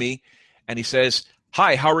 comes up to me, and he says,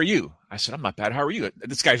 hi, how are you? I said, I'm not bad. How are you?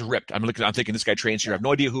 This guy's ripped. I'm thinking this guy trains here. I have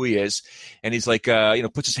no idea who he is. And he's like,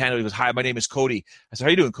 puts his hand out. He goes, hi, my name is Cody. I said, how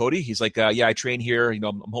you doing, Cody? He's like, yeah, I train here.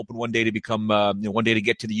 I'm hoping one day to become, one day to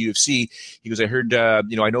get to the UFC. He goes, I heard, I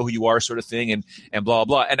know who you are, sort of thing, and blah,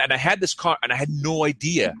 blah. And I had this car, and I had no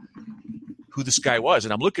idea who this guy was.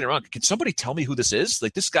 And I'm looking around. Can somebody tell me who this is?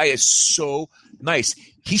 Like, this guy is so nice.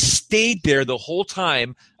 He stayed there the whole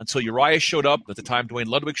time until Uriah showed up. At the time, Dwayne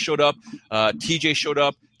Ludwig showed up. TJ showed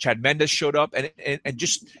up. Chad Mendes showed up and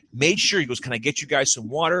just made sure. He goes, can I get you guys some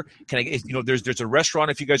water? Can I get, there's a restaurant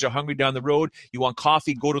if you guys are hungry down the road. You want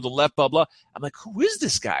coffee, go to the left, blah, blah. I'm like, who is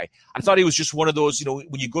this guy? I thought he was just one of those,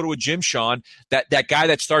 when you go to a gym, Sean, that guy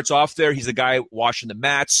that starts off there, he's the guy washing the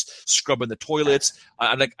mats, scrubbing the toilets.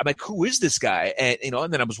 I'm like, who is this guy? And,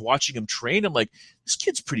 and then I was watching him train. I'm like, this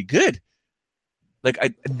kid's pretty good. Like,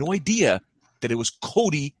 I had no idea that it was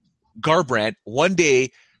Cody Garbrandt, one day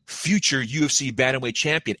future UFC bantamweight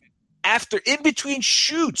champion. In between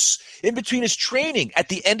shoots, in between his training, at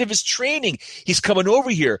the end of his training, he's coming over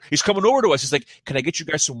here. He's coming over to us. He's like, can I get you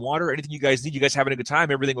guys some water? Anything you guys need? You guys having a good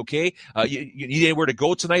time? Everything okay? You need anywhere to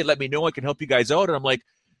go tonight? Let me know. I can help you guys out. And I'm like,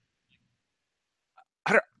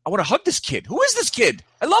 I want to hug this kid. Who is this kid?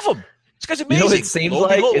 I love him. This guy's amazing. It seems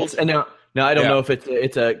like it's no, I don't know if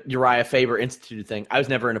it's a Uriah Faber Institute thing. I was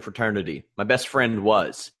never in a fraternity. My best friend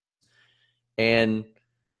was. And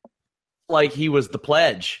like he was the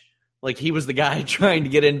pledge. Like he was the guy trying to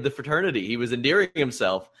get into the fraternity. He was endearing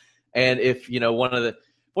himself. And if,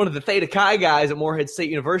 one of the Theta Chi guys at Morehead State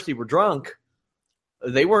University were drunk,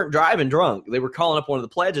 they weren't driving drunk. They were calling up one of the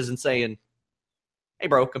pledges and saying, "Hey,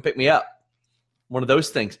 bro, come pick me up." One of those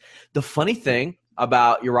things. The funny thing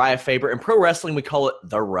about Uriah Faber, in pro wrestling, we call it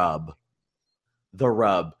the rub. The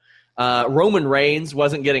rub. Roman Reigns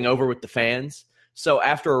wasn't getting over with the fans. So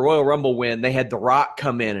after a Royal Rumble win, they had The Rock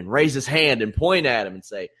come in and raise his hand and point at him and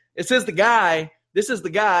say, "This is the guy. This is the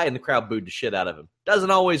guy." And the crowd booed the shit out of him.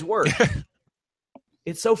 Doesn't always work.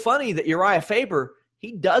 It's so funny that Uriah Faber,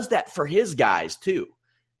 he does that for his guys too.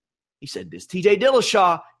 He said, "This TJ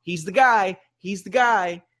Dillashaw, he's the guy. He's the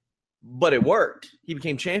guy." But it worked. He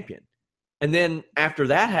became champion. And then after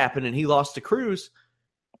that happened and he lost to Cruz,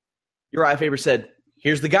 Uriah Faber said,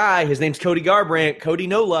 "Here's the guy. His name's Cody Garbrandt. Cody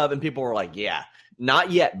No Love." And people were like, "Yeah, not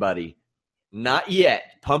yet, buddy. Not yet.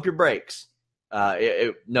 Pump your brakes."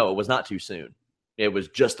 No, it was not too soon. It was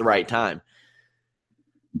just the right time.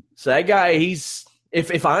 So that guy,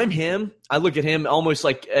 if I'm him, I look at him almost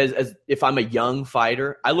like as if I'm a young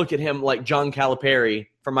fighter. I look at him like John Calipari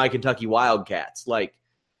from my Kentucky Wildcats. Like,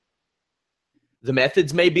 the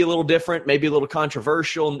methods may be a little different, maybe a little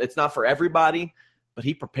controversial. It's not for everybody, but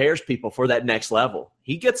he prepares people for that next level.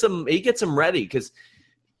 He gets them ready because,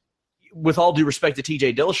 with all due respect to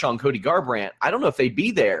TJ Dillashaw and Cody Garbrandt, I don't know if they'd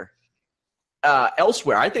be there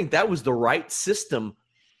elsewhere. I think that was the right system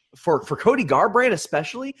for Cody Garbrandt,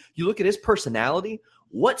 especially. You look at his personality.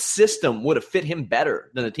 What system would have fit him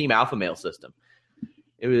better than the Team Alpha Male system?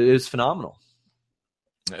 It was phenomenal.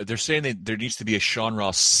 They're saying that there needs to be a Sean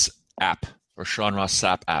Ross app or Sean Ross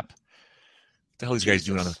Sapp app. What the hell are these guys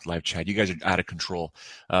doing on the live chat? You guys are out of control.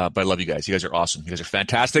 But I love you guys. You guys are awesome. You guys are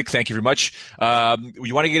fantastic. Thank you very much.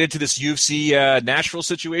 You want to get into this UFC Nashville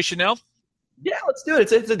situation now? Yeah, let's do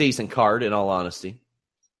it. It's a decent card, in all honesty.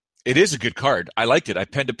 It is a good card. I liked it. I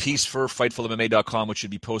penned a piece for FightfulMMA.com, which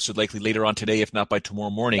should be posted likely later on today, if not by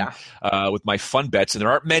tomorrow morning, with my fun bets. And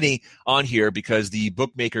there aren't many on here because the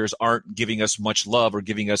bookmakers aren't giving us much love or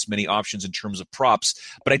giving us many options in terms of props.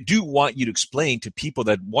 But I do want you to explain to people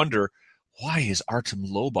that wonder, why is Artem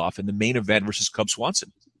Lobov in the main event versus Cub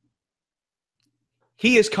Swanson?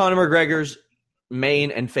 He is Conor McGregor's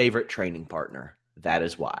main and favorite training partner. That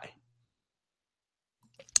is why.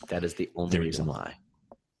 That is the only reason why.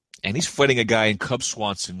 And he's fighting a guy in Cub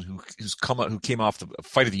Swanson who came off the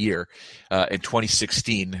fight of the year in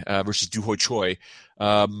 2016 versus Doo Ho Choi.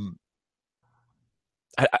 There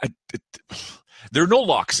are no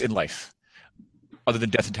locks in life other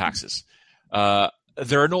than death and taxes. There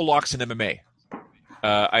are no locks in MMA.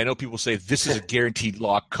 I know people say this is a guaranteed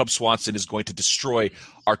lock. Cub Swanson is going to destroy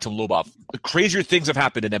Artem Lobov. Crazier things have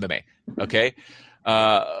happened in MMA, okay?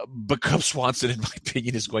 But Cub Swanson, in my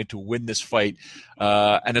opinion, is going to win this fight.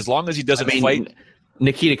 And as long as he doesn't fight...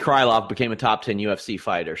 Nikita Krylov became a top 10 UFC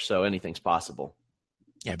fighter, so anything's possible.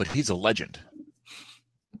 Yeah, but he's a legend.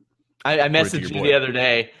 I messaged you the other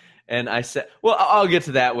day, and I said... Well, I'll get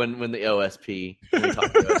to that when the OSP... When we talk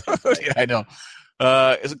OSP yeah, I know.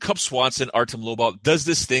 Is it Cub Swanson, Artem Lobov? Does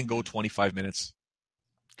this thing go 25 minutes?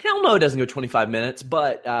 Hell no, it doesn't go 25 minutes,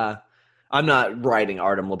 but... I'm not writing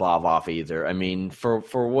Artem Lobov off either. I mean, for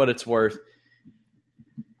what it's worth,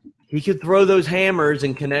 he could throw those hammers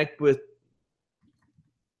and connect with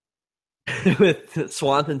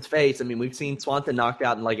Swanson's face. I mean, we've seen Swanson knocked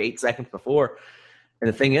out in like 8 seconds before. And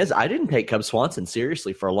the thing is, I didn't take Cub Swanson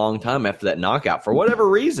seriously for a long time after that knockout for whatever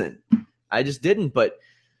reason. I just didn't. But,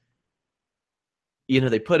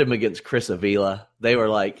 they put him against Chris Avila. They were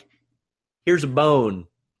like, "Here's a bone,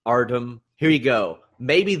 Artem. Here you go.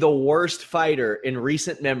 Maybe the worst fighter in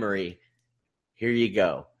recent memory. Here you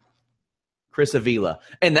go." Chris Avila.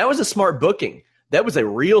 And that was a smart booking. That was a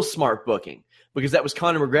real smart booking because that was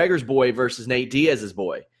Conor McGregor's boy versus Nate Diaz's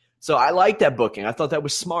boy. So I liked that booking. I thought that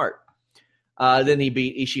was smart. Then he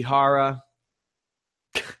beat Ishihara.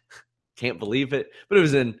 Can't believe it. But it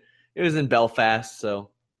was in Belfast, so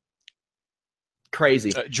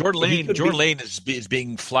crazy. Jordan Lane is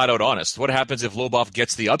being flat out honest. What happens if Lobov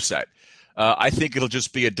gets the upset? I think it'll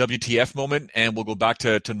just be a WTF moment, and we'll go back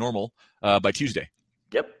to normal by Tuesday.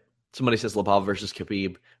 Yep. Somebody says Lobov versus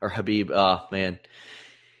Khabib or Habib. Oh, man.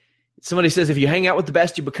 Somebody says if you hang out with the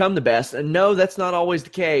best, you become the best. And no, that's not always the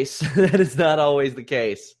case. That is not always the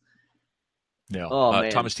case. No.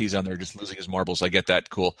 Thomas T's on there just losing his marbles. I get that.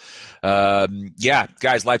 Cool. Yeah,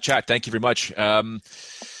 guys, live chat. Thank you very much.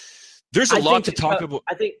 There's a lot to talk about.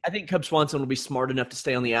 I think Cub Swanson will be smart enough to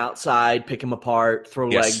stay on the outside, pick him apart, throw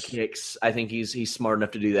leg kicks. I think he's smart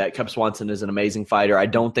enough to do that. Cub Swanson is an amazing fighter. I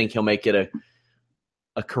don't think he'll make it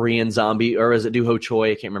a Korean zombie, or is it Doo Ho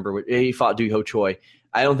Choi? I can't remember. He fought Doo Ho Choi.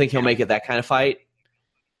 I don't think he'll make it that kind of fight.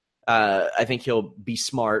 I think he'll be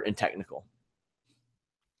smart and technical.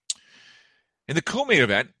 In the co-main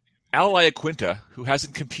event, Al Iaquinta, who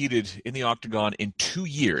hasn't competed in the octagon in 2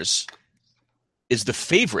 years, is the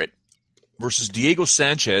favorite versus Diego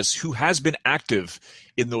Sanchez, who has been active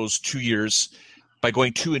in those 2 years by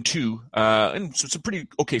going 2-2. And so it's a pretty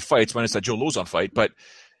okay fights, minus that Joe Lozon fight. But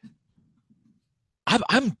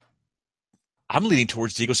I'm leaning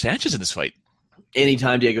towards Diego Sanchez in this fight.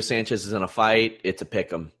 Anytime Diego Sanchez is in a fight, it's a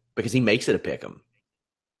pick'em because he makes it a pick'em.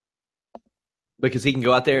 Because he can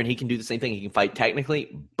go out there and he can do the same thing. He can fight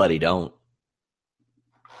technically, but he don't.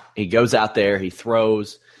 He goes out there, he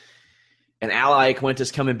throws. And Al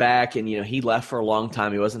Iaquinta's coming back, and he left for a long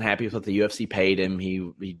time. He wasn't happy with what the UFC paid him.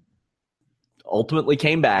 He ultimately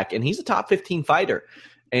came back, and he's a top 15 fighter.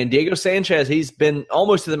 And Diego Sanchez, he's been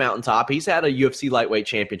almost to the mountaintop. He's had a UFC lightweight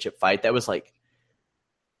championship fight. That was like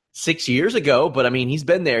 6 years ago, but I mean, he's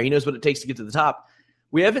been there. He knows what it takes to get to the top.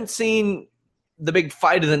 We haven't seen the big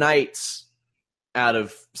fight of the nights out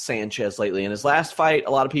of Sanchez lately. In his last fight,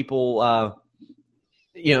 a lot of people, I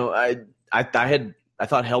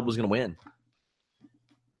thought Held was going to win.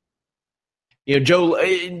 Joe,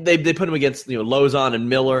 they put him against Lozon and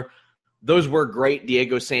Miller. Those were great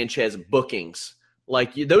Diego Sanchez bookings.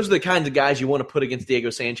 Like those are the kinds of guys you want to put against Diego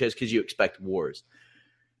Sanchez because you expect wars.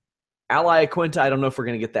 Al Iaquinta, I don't know if we're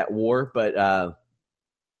going to get that war, but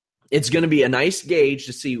it's going to be a nice gauge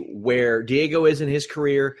to see where Diego is in his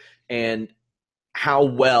career and how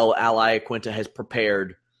well Al Iaquinta has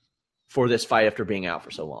prepared for this fight after being out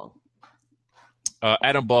for so long.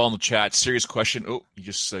 Adam Ball in the chat. Serious question. Oh, you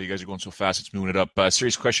guys are going so fast. It's moving it up.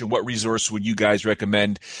 Serious question. What resource would you guys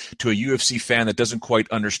recommend to a UFC fan that doesn't quite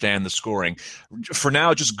understand the scoring? For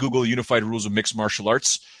now, just Google Unified Rules of Mixed Martial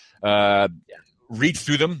Arts. Read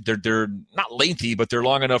through them. They're not lengthy, but they're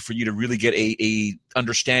long enough for you to really get a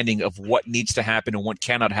understanding of what needs to happen and what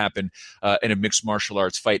cannot happen in a mixed martial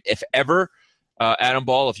arts fight. If ever, Adam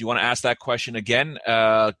Ball, if you want to ask that question again,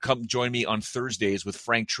 come join me on Thursdays with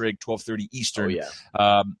Frank Trigg, 12:30 Eastern. Oh,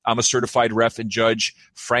 yeah. I'm a certified ref and judge.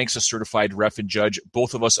 Frank's a certified ref and judge.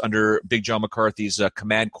 Both of us under Big John McCarthy's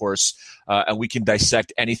command course, and we can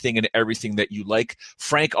dissect anything and everything that you like.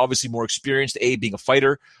 Frank, obviously more experienced, A, being a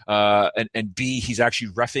fighter, and B, he's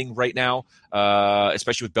actually reffing right now,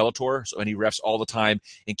 especially with Bellator. So, and he refs all the time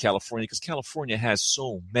in California because California has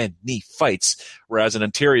so many fights, whereas in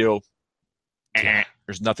Ontario,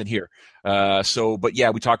 there's nothing here. But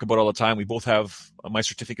yeah, we talk about it all the time. We both have my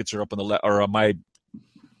certificates are up on the left or on my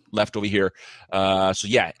left over here. So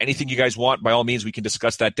yeah, anything you guys want, by all means, we can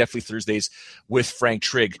discuss that. Definitely Thursdays with Frank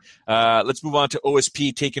Trigg. Let's move on to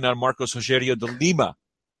OSP taking on Marcos Rogerio de Lima.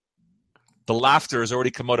 The laughter has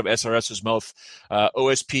already come out of SRS's mouth.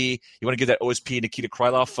 OSP, you want to give that OSP Nikita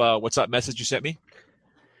Krylov what's up message you sent me?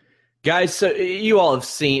 Guys, so you all have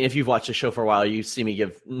seen, if you've watched the show for a while, you see me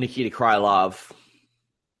give Nikita Krylov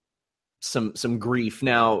some grief.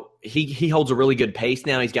 Now, he holds a really good pace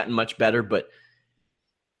now. He's gotten much better, but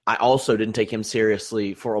I also didn't take him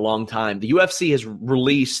seriously for a long time. The UFC has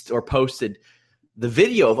released or posted the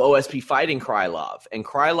video of OSP fighting Krylov, and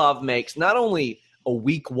Krylov makes not only a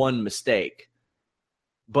week one mistake,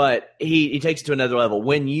 but he takes it to another level.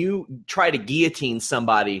 When you try to guillotine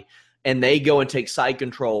somebody and they go and take side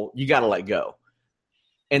control, you got to let go.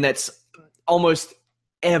 And that's almost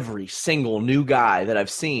every single new guy that I've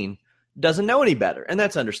seen doesn't know any better, and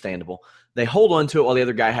that's understandable. They hold on to it while the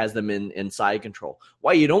other guy has them in side control.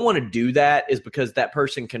 Why you don't want to do that is because that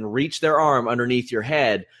person can reach their arm underneath your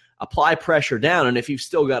head, apply pressure down, and if you've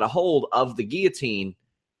still got a hold of the guillotine,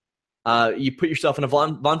 you put yourself in a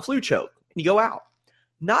Von Flue choke, and you go out.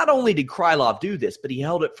 Not only did Krylov do this, but he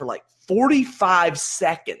held it for like 45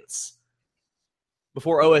 seconds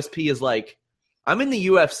before OSP is like, I'm in the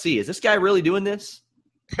UFC. Is this guy really doing this?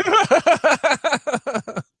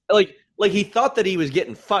 like he thought that he was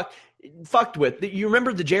getting fucked with. You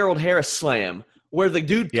remember the Gerald Harris slam where the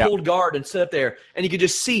dude pulled guard and stood up there and you could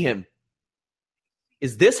just see him.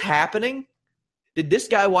 Is this happening? Did this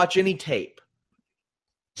guy watch any tape?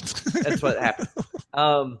 That's what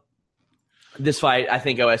happened. This fight, I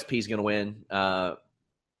think OSP is going to win. I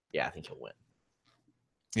think he'll win.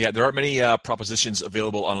 Yeah, there aren't many propositions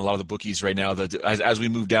available on a lot of the bookies right now. As we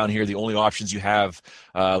move down here, the only options you have,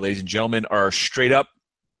 ladies and gentlemen, are straight up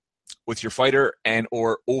with your fighter and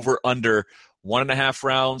or over under 1.5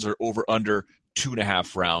 rounds or over under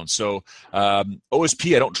 2.5 rounds. So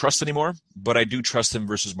OSP, I don't trust anymore, but I do trust him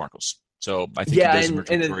versus Marcos. So I think he does emerge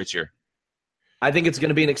victorious here. I think it's going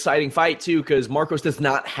to be an exciting fight too because Marcos does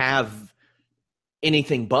not have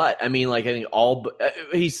anything but. I mean, like I think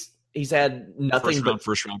he's had nothing but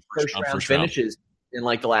first round finishes in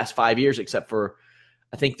like the last 5 years, except for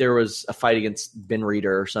I think there was a fight against Ben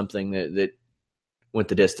Reeder or something that went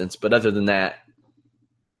the distance. But other than that,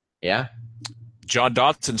 yeah. John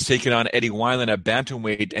Dodson's taking on Eddie Wineland at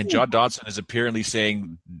bantamweight, and John Dodson is apparently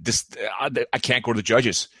saying this: I can't go to the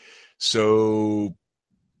judges. So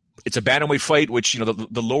it's a bantamweight fight, which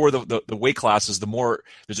the lower the weight classes, the more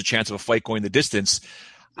there's a chance of a fight going the distance.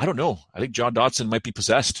 I don't know. I think John Dodson might be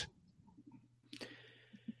possessed.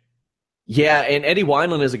 Yeah, and Eddie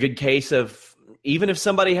Wineland is a good case of even if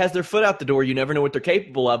somebody has their foot out the door, you never know what they're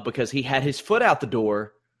capable of because he had his foot out the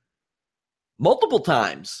door multiple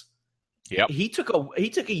times. Yep. He took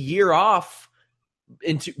a year off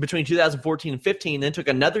between 2014 and 15, then took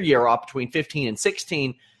another year off between 15 and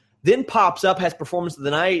 16, then pops up, has performance of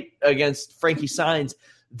the night against Frankie Saenz,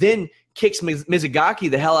 then kicks Mizugaki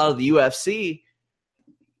the hell out of the UFC,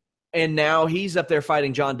 and now he's up there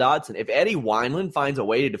fighting John Dodson. If Eddie Wineland finds a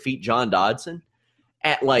way to defeat John Dodson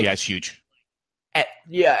at it's huge.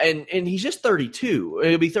 And he's just 32.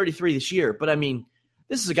 He'll be 33 this year. But I mean,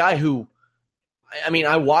 this is a guy who,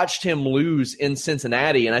 I watched him lose in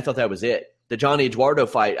Cincinnati, and I thought that was it. The Johnny Eduardo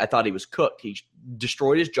fight, I thought he was cooked. He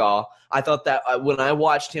destroyed his jaw. I thought that when I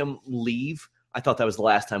watched him leave, I thought that was the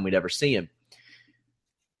last time we'd ever see him.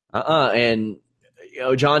 And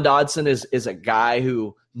John Dodson is a guy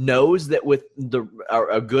who knows that with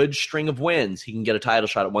a good string of wins, he can get a title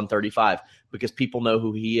shot at 135 because people know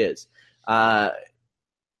who he is.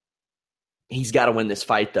 He's got to win this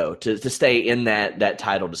fight, though, to stay in that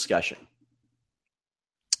title discussion.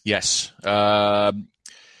 Yes.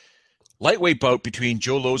 Lightweight bout between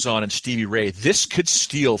Joe Lauzon and Stevie Ray. This could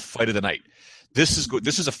steal fight of the night. This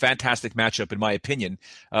is a fantastic matchup, in my opinion,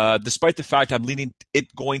 despite the fact I'm leaning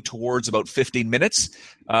it going towards about 15 minutes.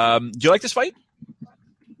 Do you like this fight?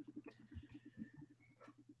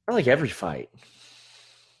 I like every fight.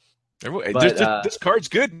 This card's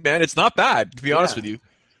good, man. It's not bad, to be honest with you.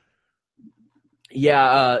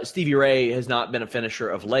 Yeah, Stevie Ray has not been a finisher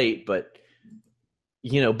of late, but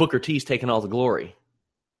Booker T's taken all the glory.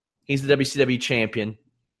 He's the WCW champion.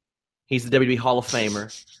 He's the WWE Hall of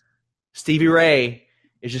Famer. Stevie Ray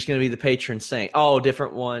is just going to be the patron saint. Oh,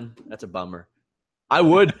 different one. That's a bummer. I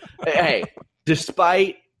would, hey,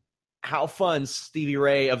 despite how fun Stevie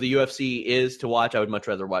Ray of the UFC is to watch, I would much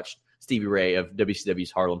rather watch Stevie Ray of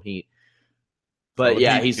WCW's Harlem Heat. But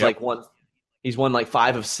he's won like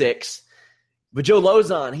 5 of 6. But Joe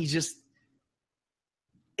Lauzon, he's just,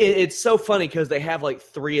 it's so funny because they have like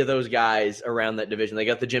 3 of those guys around that division. They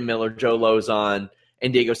got the Jim Miller, Joe Lauzon,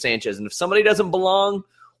 and Diego Sanchez. And if somebody doesn't belong,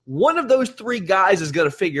 one of those 3 guys is going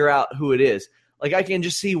to figure out who it is. Like I can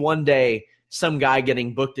just see one day some guy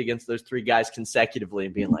getting booked against those 3 guys consecutively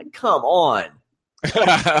and being like, come on.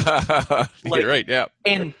 You're right, yeah.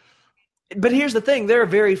 But here's the thing. There are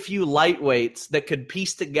very few lightweights that could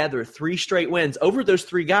piece together 3 straight wins over those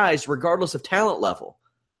 3 guys, regardless of talent level.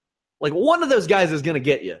 Like one of those guys is going to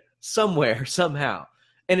get you somewhere, somehow.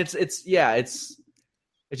 And it's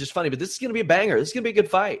just funny, but this is going to be a banger. This is going to be a good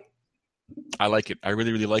fight. I like it. I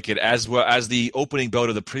really, really like it. As well as the opening bout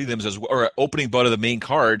of the prelims, or opening bout of the main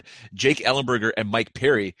card, Jake Ellenberger and Mike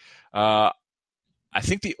Perry. I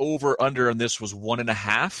think the over-under on this was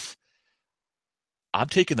 1.5. I'm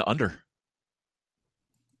taking the under.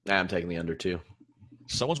 I'm taking the under, too.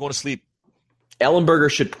 Someone's going to sleep. Ellenberger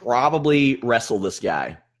should probably wrestle this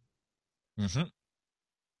guy. Mm-hmm.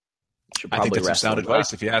 I think that's some sound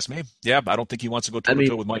advice, if you ask me. Yeah, I don't think he wants to go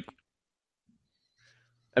toe-to-toe with Mike.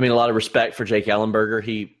 A lot of respect for Jake Ellenberger.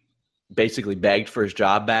 He basically begged for his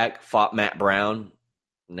job back, fought Matt Brown,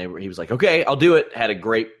 and he was like, okay, I'll do it. Had a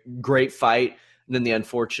great fight. And then the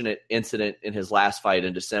unfortunate incident in his last fight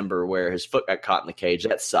in December where his foot got caught in the cage.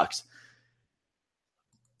 That sucks.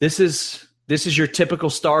 This is your typical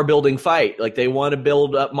star-building fight. Like, they want to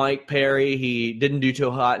build up Mike Perry. He didn't do too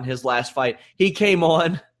hot in his last fight. He came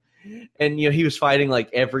on, and he was fighting like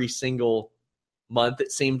every single month,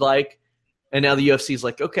 it seemed like. And now the UFC is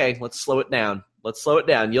like, okay, let's slow it down.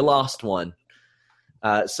 You lost one.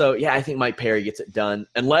 I think Mike Perry gets it done.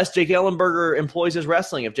 Unless Jake Ellenberger employs his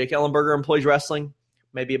wrestling. If Jake Ellenberger employs wrestling,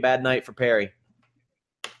 maybe a bad night for Perry.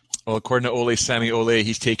 Well, according to Sami Ole,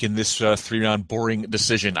 he's taken this 3-round boring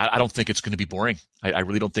decision. I don't think it's going to be boring. I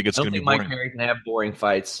really don't think it's going to be boring. Mike Perry can have boring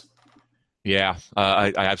fights. Yeah,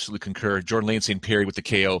 I absolutely concur. Jordan Lane St. Perry with the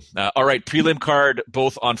KO. All right, prelim card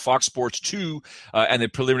both on Fox Sports 2 and the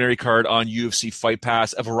preliminary card on UFC Fight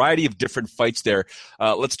Pass. A variety of different fights there.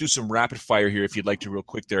 Let's do some rapid fire here if you'd like to real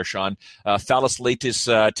quick there, Sean. Thales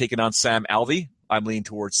Leitis taking on Sam Alvey. I'm leaning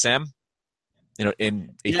towards Sam. in a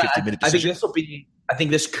 50-minute decision. I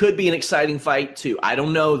think this could be an exciting fight too. I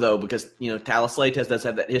don't know though, because Thales Leites does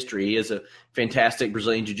have that history. He is a fantastic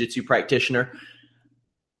Brazilian Jiu-Jitsu practitioner.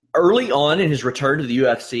 Early on in his return to the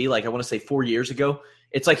UFC, like I want to say 4 years ago,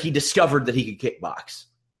 it's like he discovered that he could kickbox.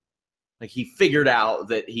 Like he figured out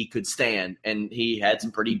that he could stand, and he had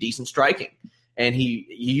some pretty decent striking, and he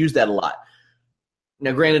used that a lot.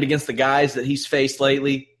 Now, granted, against the guys that he's faced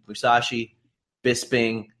lately, Musashi,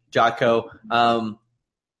 Bisping, Jocko,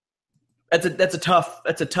 that's a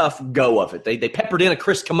tough go of it. They peppered in a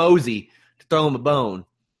Chris Camozzi to throw him a bone,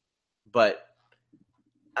 but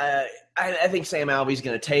I think Sam Alvey's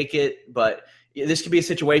going to take it. But this could be a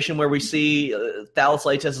situation where we see Thales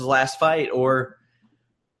Leites' last fight, or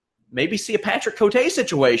maybe see a Patrick Cote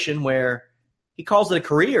situation where he calls it a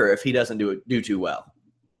career if he doesn't do too well.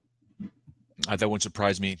 That wouldn't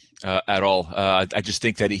surprise me at all. I just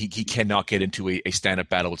think that he cannot get into a stand-up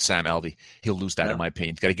battle with Sam Alvey. He'll lose that, in my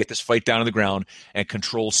opinion. He's got to get this fight down on the ground and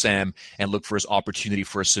control Sam and look for his opportunity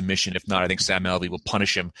for a submission. If not, I think Sam Alvey will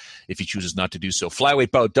punish him if he chooses not to do so.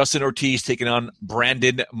 Flyweight bout, Dustin Ortiz taking on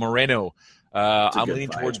Brandon Moreno. I'm leaning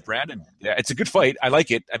towards Brandon. Yeah, it's a good fight. I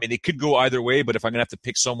like it. I mean, it could go either way, but if I'm going to have to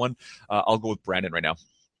pick someone, I'll go with Brandon right now.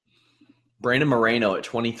 Brandon Moreno at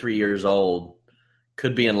 23 years old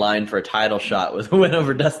could be in line for a title shot with a win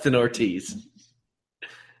over Dustin Ortiz.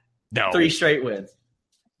 No. 3 straight wins.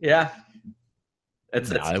 Yeah.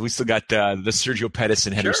 We still got the Sergio Pettis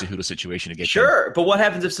and Henry Cejudo situation to get Sure, but what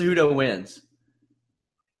happens if Cejudo wins?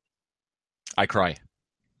 I cry.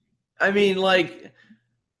 I mean, like,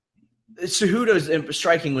 Cejudo's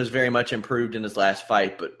striking was very much improved in his last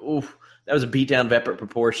fight, but that was a beatdown of epic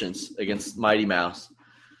proportions against Mighty Mouse.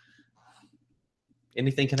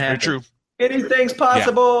 Anything can happen. Very true. Anything's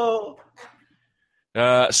possible.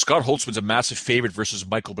 Yeah. Scott Holtzman's a massive favorite versus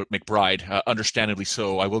Michael McBride. Understandably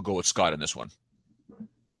so. I will go with Scott in this one.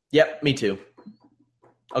 Yep, me too.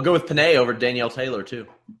 I'll go with Panay over Danielle Taylor too.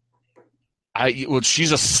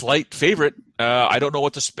 She's a slight favorite. I don't know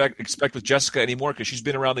what to expect with Jessica anymore because she's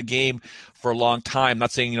been around the game for a long time.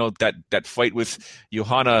 Not saying that fight with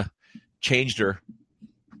Johanna changed her,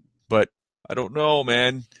 but I don't know,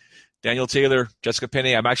 man. Danielle Taylor, Jessica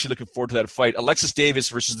Penne. I'm actually looking forward to that fight. Alexis Davis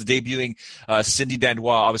versus the debuting Cindy Dandois.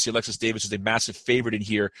 Obviously, Alexis Davis is a massive favorite in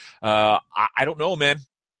here. I don't know, man.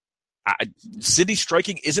 Cindy's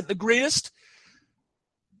striking isn't the greatest.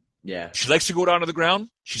 Yeah. She likes to go down to the ground.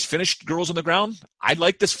 She's finished girls on the ground. I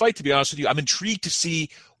like this fight, to be honest with you. I'm intrigued to see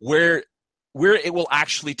where it will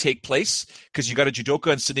actually take place, because you got a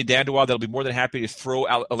judoka and Cindy Dandois that'll be more than happy to throw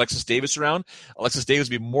Alexis Davis around. Alexis Davis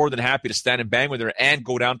will be more than happy to stand and bang with her and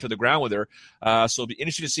go down to the ground with her. So it'll be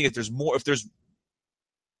interesting to see if there's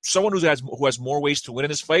someone who has more ways to win in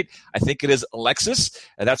this fight. I think it is Alexis,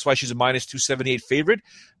 and that's why she's a minus 278 favorite.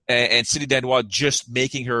 And Cindy Dandois just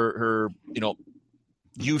making her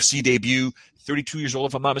UFC debut, 32 years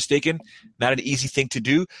old if I'm not mistaken. Not an easy thing to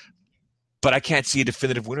do. But I can't see a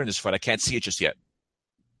definitive winner in this fight. I can't see it just yet.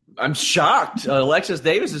 I'm shocked. Alexis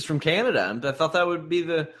Davis is from Canada. I thought that would be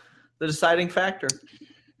the deciding factor.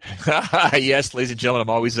 Yes, ladies and gentlemen, I'm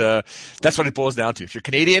always that's what it boils down to. If you're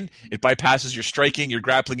Canadian, it bypasses your striking, your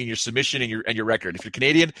grappling, and your submission, and your record. If you're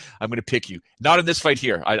Canadian, I'm going to pick you. Not in this fight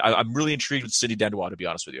here. I'm really intrigued with Cindy Dandois, to be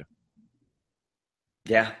honest with you.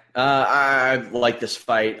 Yeah, I like this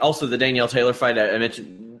fight. Also, the Danielle Taylor fight I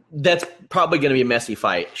mentioned, that's probably going to be a messy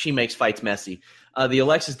fight. She makes fights messy. The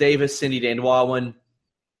Alexis Davis, Cindy Dandois one,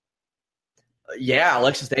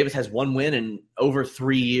 Alexis Davis has one win in over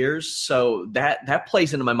 3 years, so that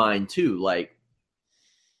plays into my mind too. Like,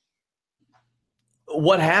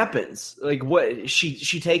 what happens? Like, what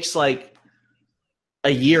she takes like a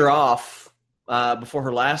year off before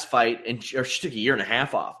her last fight, or she took a year and a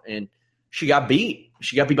half off, and she got beat.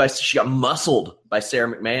 She got muscled by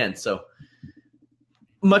Sarah McMahon. So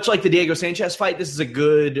much like the Diego Sanchez fight, this is a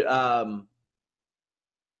good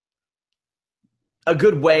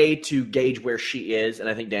way to gauge where she is, and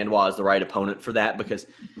I think Dandois is the right opponent for that, because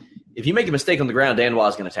if you make a mistake on the ground, Dandois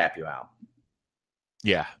is going to tap you out.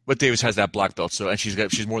 Yeah, but Davis has that black belt, and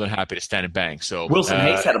she's more than happy to stand and bang. So Wilson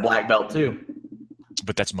Hayes had a black belt too,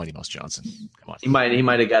 but that's Mighty Mouse Johnson. Come on, he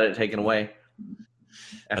might have got it taken away.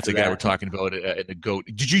 That's the guy we're talking about in the GOAT.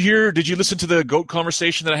 Did you listen to the GOAT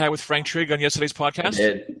conversation that I had with Frank Trigg on yesterday's podcast?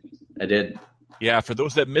 I did. Yeah, for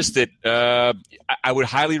those that missed it, I would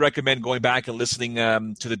highly recommend going back and listening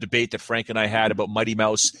to the debate that Frank and I had about Mighty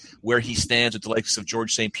Mouse, where he stands with the likes of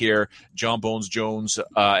George St. Pierre, John Bones Jones,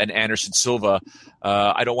 and Anderson Silva.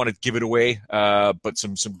 I don't want to give it away, but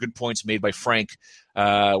some good points made by Frank,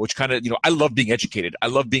 which kind of, I love being educated. I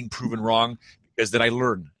love being proven wrong, because then I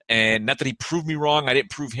learn. And not that he proved me wrong. I didn't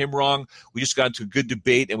prove him wrong. We just got into a good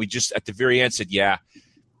debate, and we just, at the very end, said, yeah,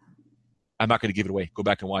 I'm not going to give it away. Go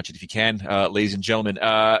back and watch it if you can, ladies and gentlemen.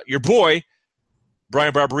 Your boy,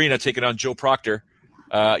 Bryan Barberena, taking on Joe Proctor.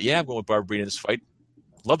 Yeah, I'm going with Barberena in this fight.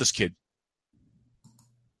 Love this kid.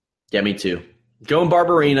 Yeah, me too. Going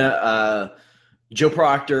Barberena. Joe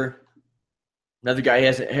Proctor, another guy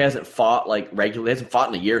hasn't fought like regularly. Hasn't fought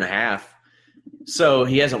in a year and a half. So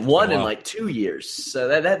he hasn't won in like 2 years. So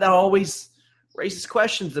that always raises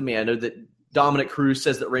questions to me. I know that Dominic Cruz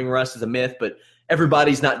says that ring rust is a myth, but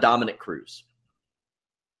everybody's not Dominic Cruz.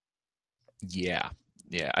 Yeah.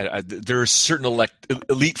 There are certain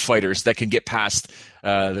elite fighters that can get past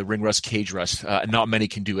the ring rust, cage rust. Not many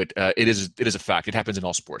can do it. It is a fact. It happens in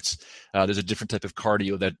all sports. There's a different type of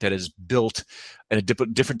cardio that is built, and a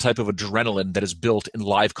different type of adrenaline that is built in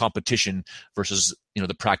live competition versus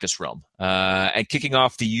the practice realm. And kicking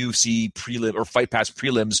off the UFC prelim or Fight Pass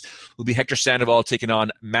prelims will be Hector Sandoval taking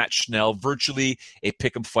on Matt Schnell. Virtually a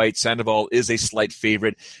pick'em fight. Sandoval is a slight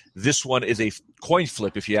favorite. This one is a coin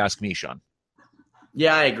flip, if you ask me, Sean.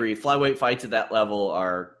 Yeah, I agree. Flyweight fights at that level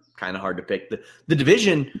are kind of hard to pick. The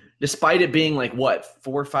division, despite it being 4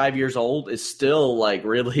 or 5 years old, is still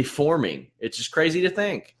really forming. It's just crazy to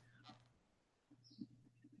think.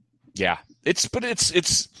 Yeah, it's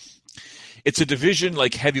a division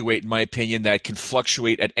like heavyweight, in my opinion, that can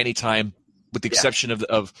fluctuate at any time, with the exception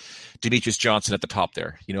of Demetrius Johnson at the top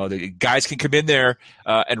there. The guys can come in there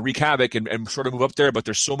and wreak havoc and sort of move up there, but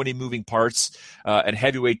there's so many moving parts, and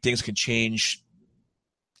heavyweight things can change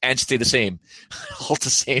and stay the same all at the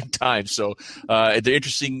same time. So they're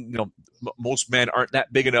interesting. Most men aren't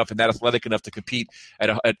that big enough and that athletic enough to compete at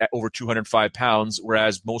over 205 pounds,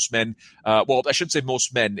 whereas most men, well, I shouldn't say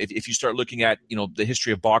most men. If you start looking at the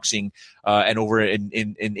history of boxing and over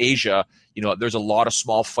in Asia, there's a lot of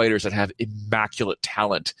small fighters that have immaculate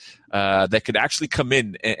talent that could actually come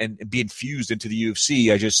in and be infused into the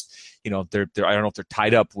UFC. I just they're I don't know if they're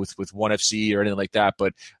tied up with ONE FC or anything like that,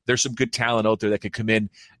 but there's some good talent out there that could come in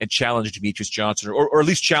and challenge Demetrius Johnson or at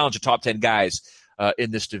least challenge the top 10 guys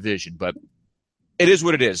in this division. But it is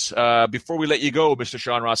what it is. Before we let you go, Mr.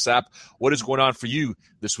 Sean Ross Sapp, what is going on for you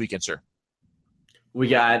this weekend, sir? We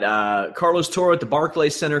got Carlos Toro at the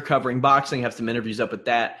Barclays Center covering boxing. Have some interviews up at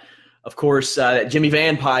that. Of course, that Jimmy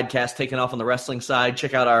Van podcast taking off on the wrestling side.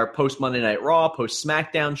 Check out our post Monday Night Raw, post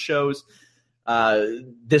SmackDown shows.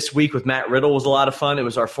 This week with Matt Riddle was a lot of fun. It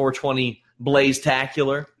was our 420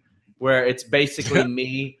 Blaze-tacular, where it's basically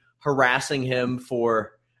me harassing him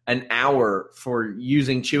for an hour for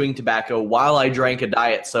using chewing tobacco while I drank a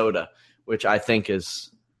diet soda, which I thought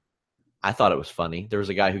it was funny. There was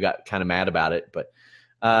a guy who got kind of mad about it, but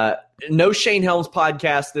no Shane Helms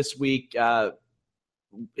podcast this week.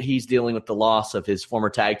 He's dealing with the loss of his former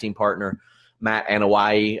tag team partner, Matt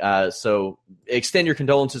Anoa'i. So extend your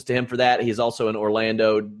condolences to him for that. He's also in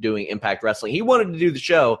Orlando doing Impact Wrestling. He wanted to do the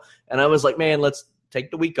show, and I was like, man, let's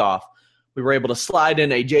take the week off. We were able to slide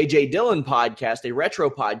in a J.J. Dillon podcast, a retro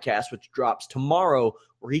podcast, which drops tomorrow,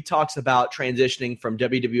 where he talks about transitioning from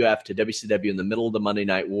WWF to WCW in the middle of the Monday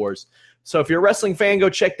Night Wars. So if you're a wrestling fan, go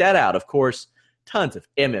check that out. Of course, tons of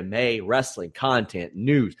MMA, wrestling content,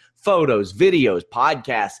 news, photos, videos,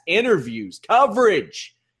 podcasts, interviews,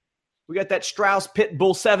 coverage. We got that Strauss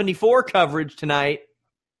Pitbull 74 coverage tonight.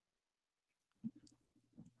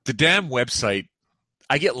 The damn website.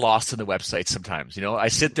 I get lost in the website sometimes. I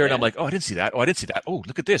sit there and I'm like, oh, I didn't see that. Oh, I didn't see that. Oh,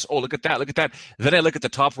 look at this. Oh, look at that. Look at that. Then I look at the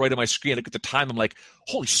top right of my screen, look at the time. I'm like,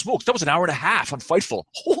 holy smokes, that was an hour and a half on Fightful.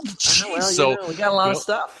 Holy jeez. We got a lot of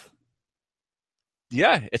stuff.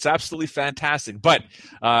 Yeah, it's absolutely fantastic. But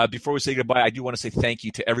before we say goodbye, I do want to say thank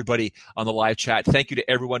you to everybody on the live chat. Thank you to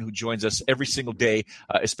everyone who joins us every single day,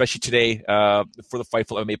 especially today for the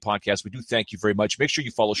Fightful MMA podcast. We do thank you very much. Make sure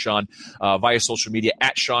you follow Sean via social media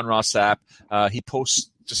at Sean Ross Sapp. He posts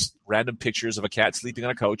just random pictures of a cat sleeping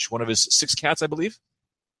on a couch, one of his 6 cats, I believe.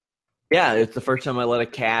 Yeah, it's the first time I let a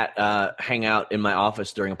cat hang out in my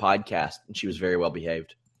office during a podcast, and she was very well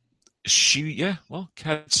behaved.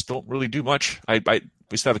 Cats don't really do much. We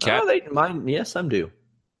used to have a cat. Oh, mine, yes, some do.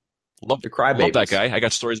 Love crybabies. Love that guy. I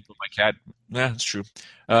got stories about my cat. Yeah, that's true.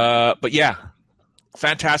 But yeah,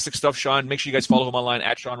 fantastic stuff, Sean. Make sure you guys follow him online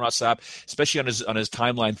at Sean Ross Sapp, especially on his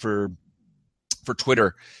timeline for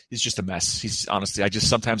Twitter. He's just a mess. He's honestly,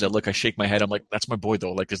 sometimes I shake my head. I'm like, that's my boy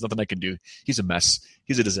though. Like, there's nothing I can do. He's a mess.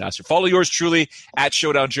 He's a disaster. Follow yours truly at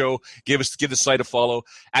Showdown Joe. Give the site a follow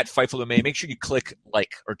at Fightful MMA. Make sure you click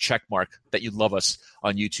like or check mark that you love us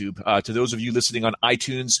on YouTube. To those of you listening on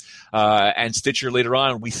iTunes and Stitcher later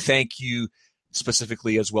on, we thank you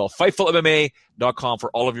specifically as well. FightfulMMA.com for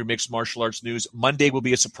all of your mixed martial arts news. Monday will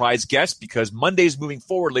be a surprise guest because Monday's moving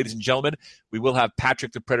forward, ladies and gentlemen. We will have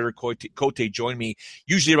Patrick the Predator Cote join me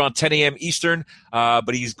usually around 10 a.m. Eastern,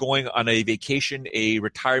 but he's going on a vacation, a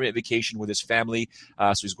retirement vacation with his family,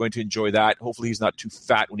 so he's going to enjoy that. Hopefully he's not too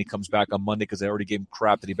fat when he comes back on Monday because I already gave him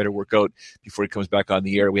crap that he better work out before he comes back on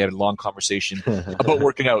the air. We had a long conversation about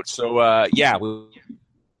working out. So,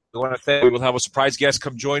 we want to thank. We will have a surprise guest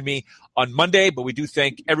come join me on Monday, but we do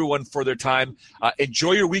thank everyone for their time.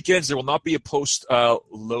 Enjoy your weekends. There will not be a post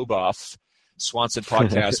Loboff Swanson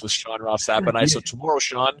podcast with Sean Ross Sapp and I. So tomorrow,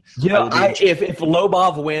 Sean, if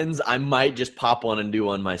Lobov wins, I might just pop one and do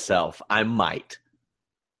one myself. I might.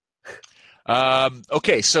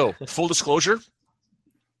 Okay, so full disclosure.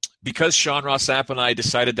 Because Sean Ross Sapp and I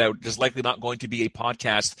decided that there's likely not going to be a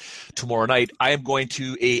podcast tomorrow night, I am going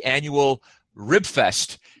to an annual Rib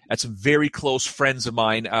Fest at some very close friends of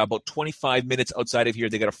mine, about 25 minutes outside of here.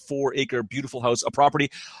 They got a 4-acre beautiful house, a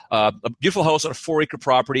beautiful house on a 4-acre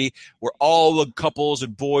property where all the couples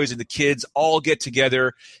and boys and the kids all get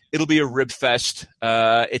together. It'll be a Rib Fest.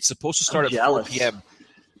 It's supposed to start at 4 p.m.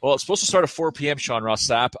 Well, it's supposed to start at 4 p.m., Sean Ross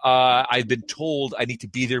Sapp. I've been told I need to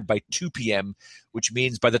be there by 2 p.m., which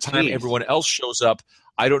means by the time everyone else shows up,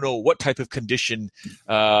 I don't know what type of condition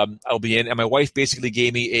I'll be in. And my wife basically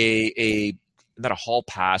gave me a not a hall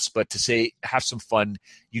pass, but to say, have some fun.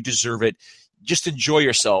 You deserve it. Just enjoy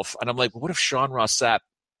yourself. And I'm like, what if Sean Ross Sapp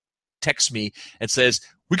texts me and says,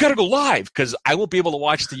 we got to go live? Because I won't be able to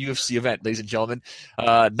watch the UFC event, ladies and gentlemen.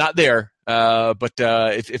 Not there. But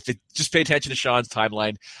if it, just pay attention to Sean's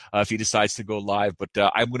timeline if he decides to go live. But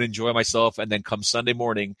I'm going to enjoy myself. And then come Sunday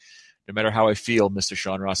morning, no matter how I feel, Mr.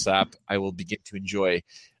 Sean Ross Sapp, I will begin to enjoy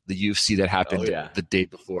the UFC that happened the day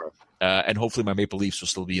before. And hopefully my Maple Leafs will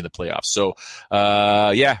still be in the playoffs. So,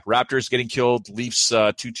 Raptors getting killed. Leafs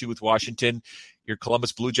 2-2 with Washington. Your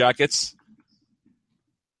Columbus Blue Jackets.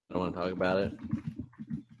 I don't want to talk about it.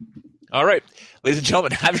 All right. Ladies and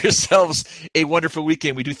gentlemen, have yourselves a wonderful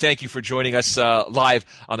weekend. We do thank you for joining us live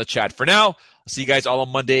on the chat. For now, I'll see you guys all on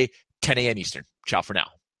Monday, 10 a.m. Eastern. Ciao for now.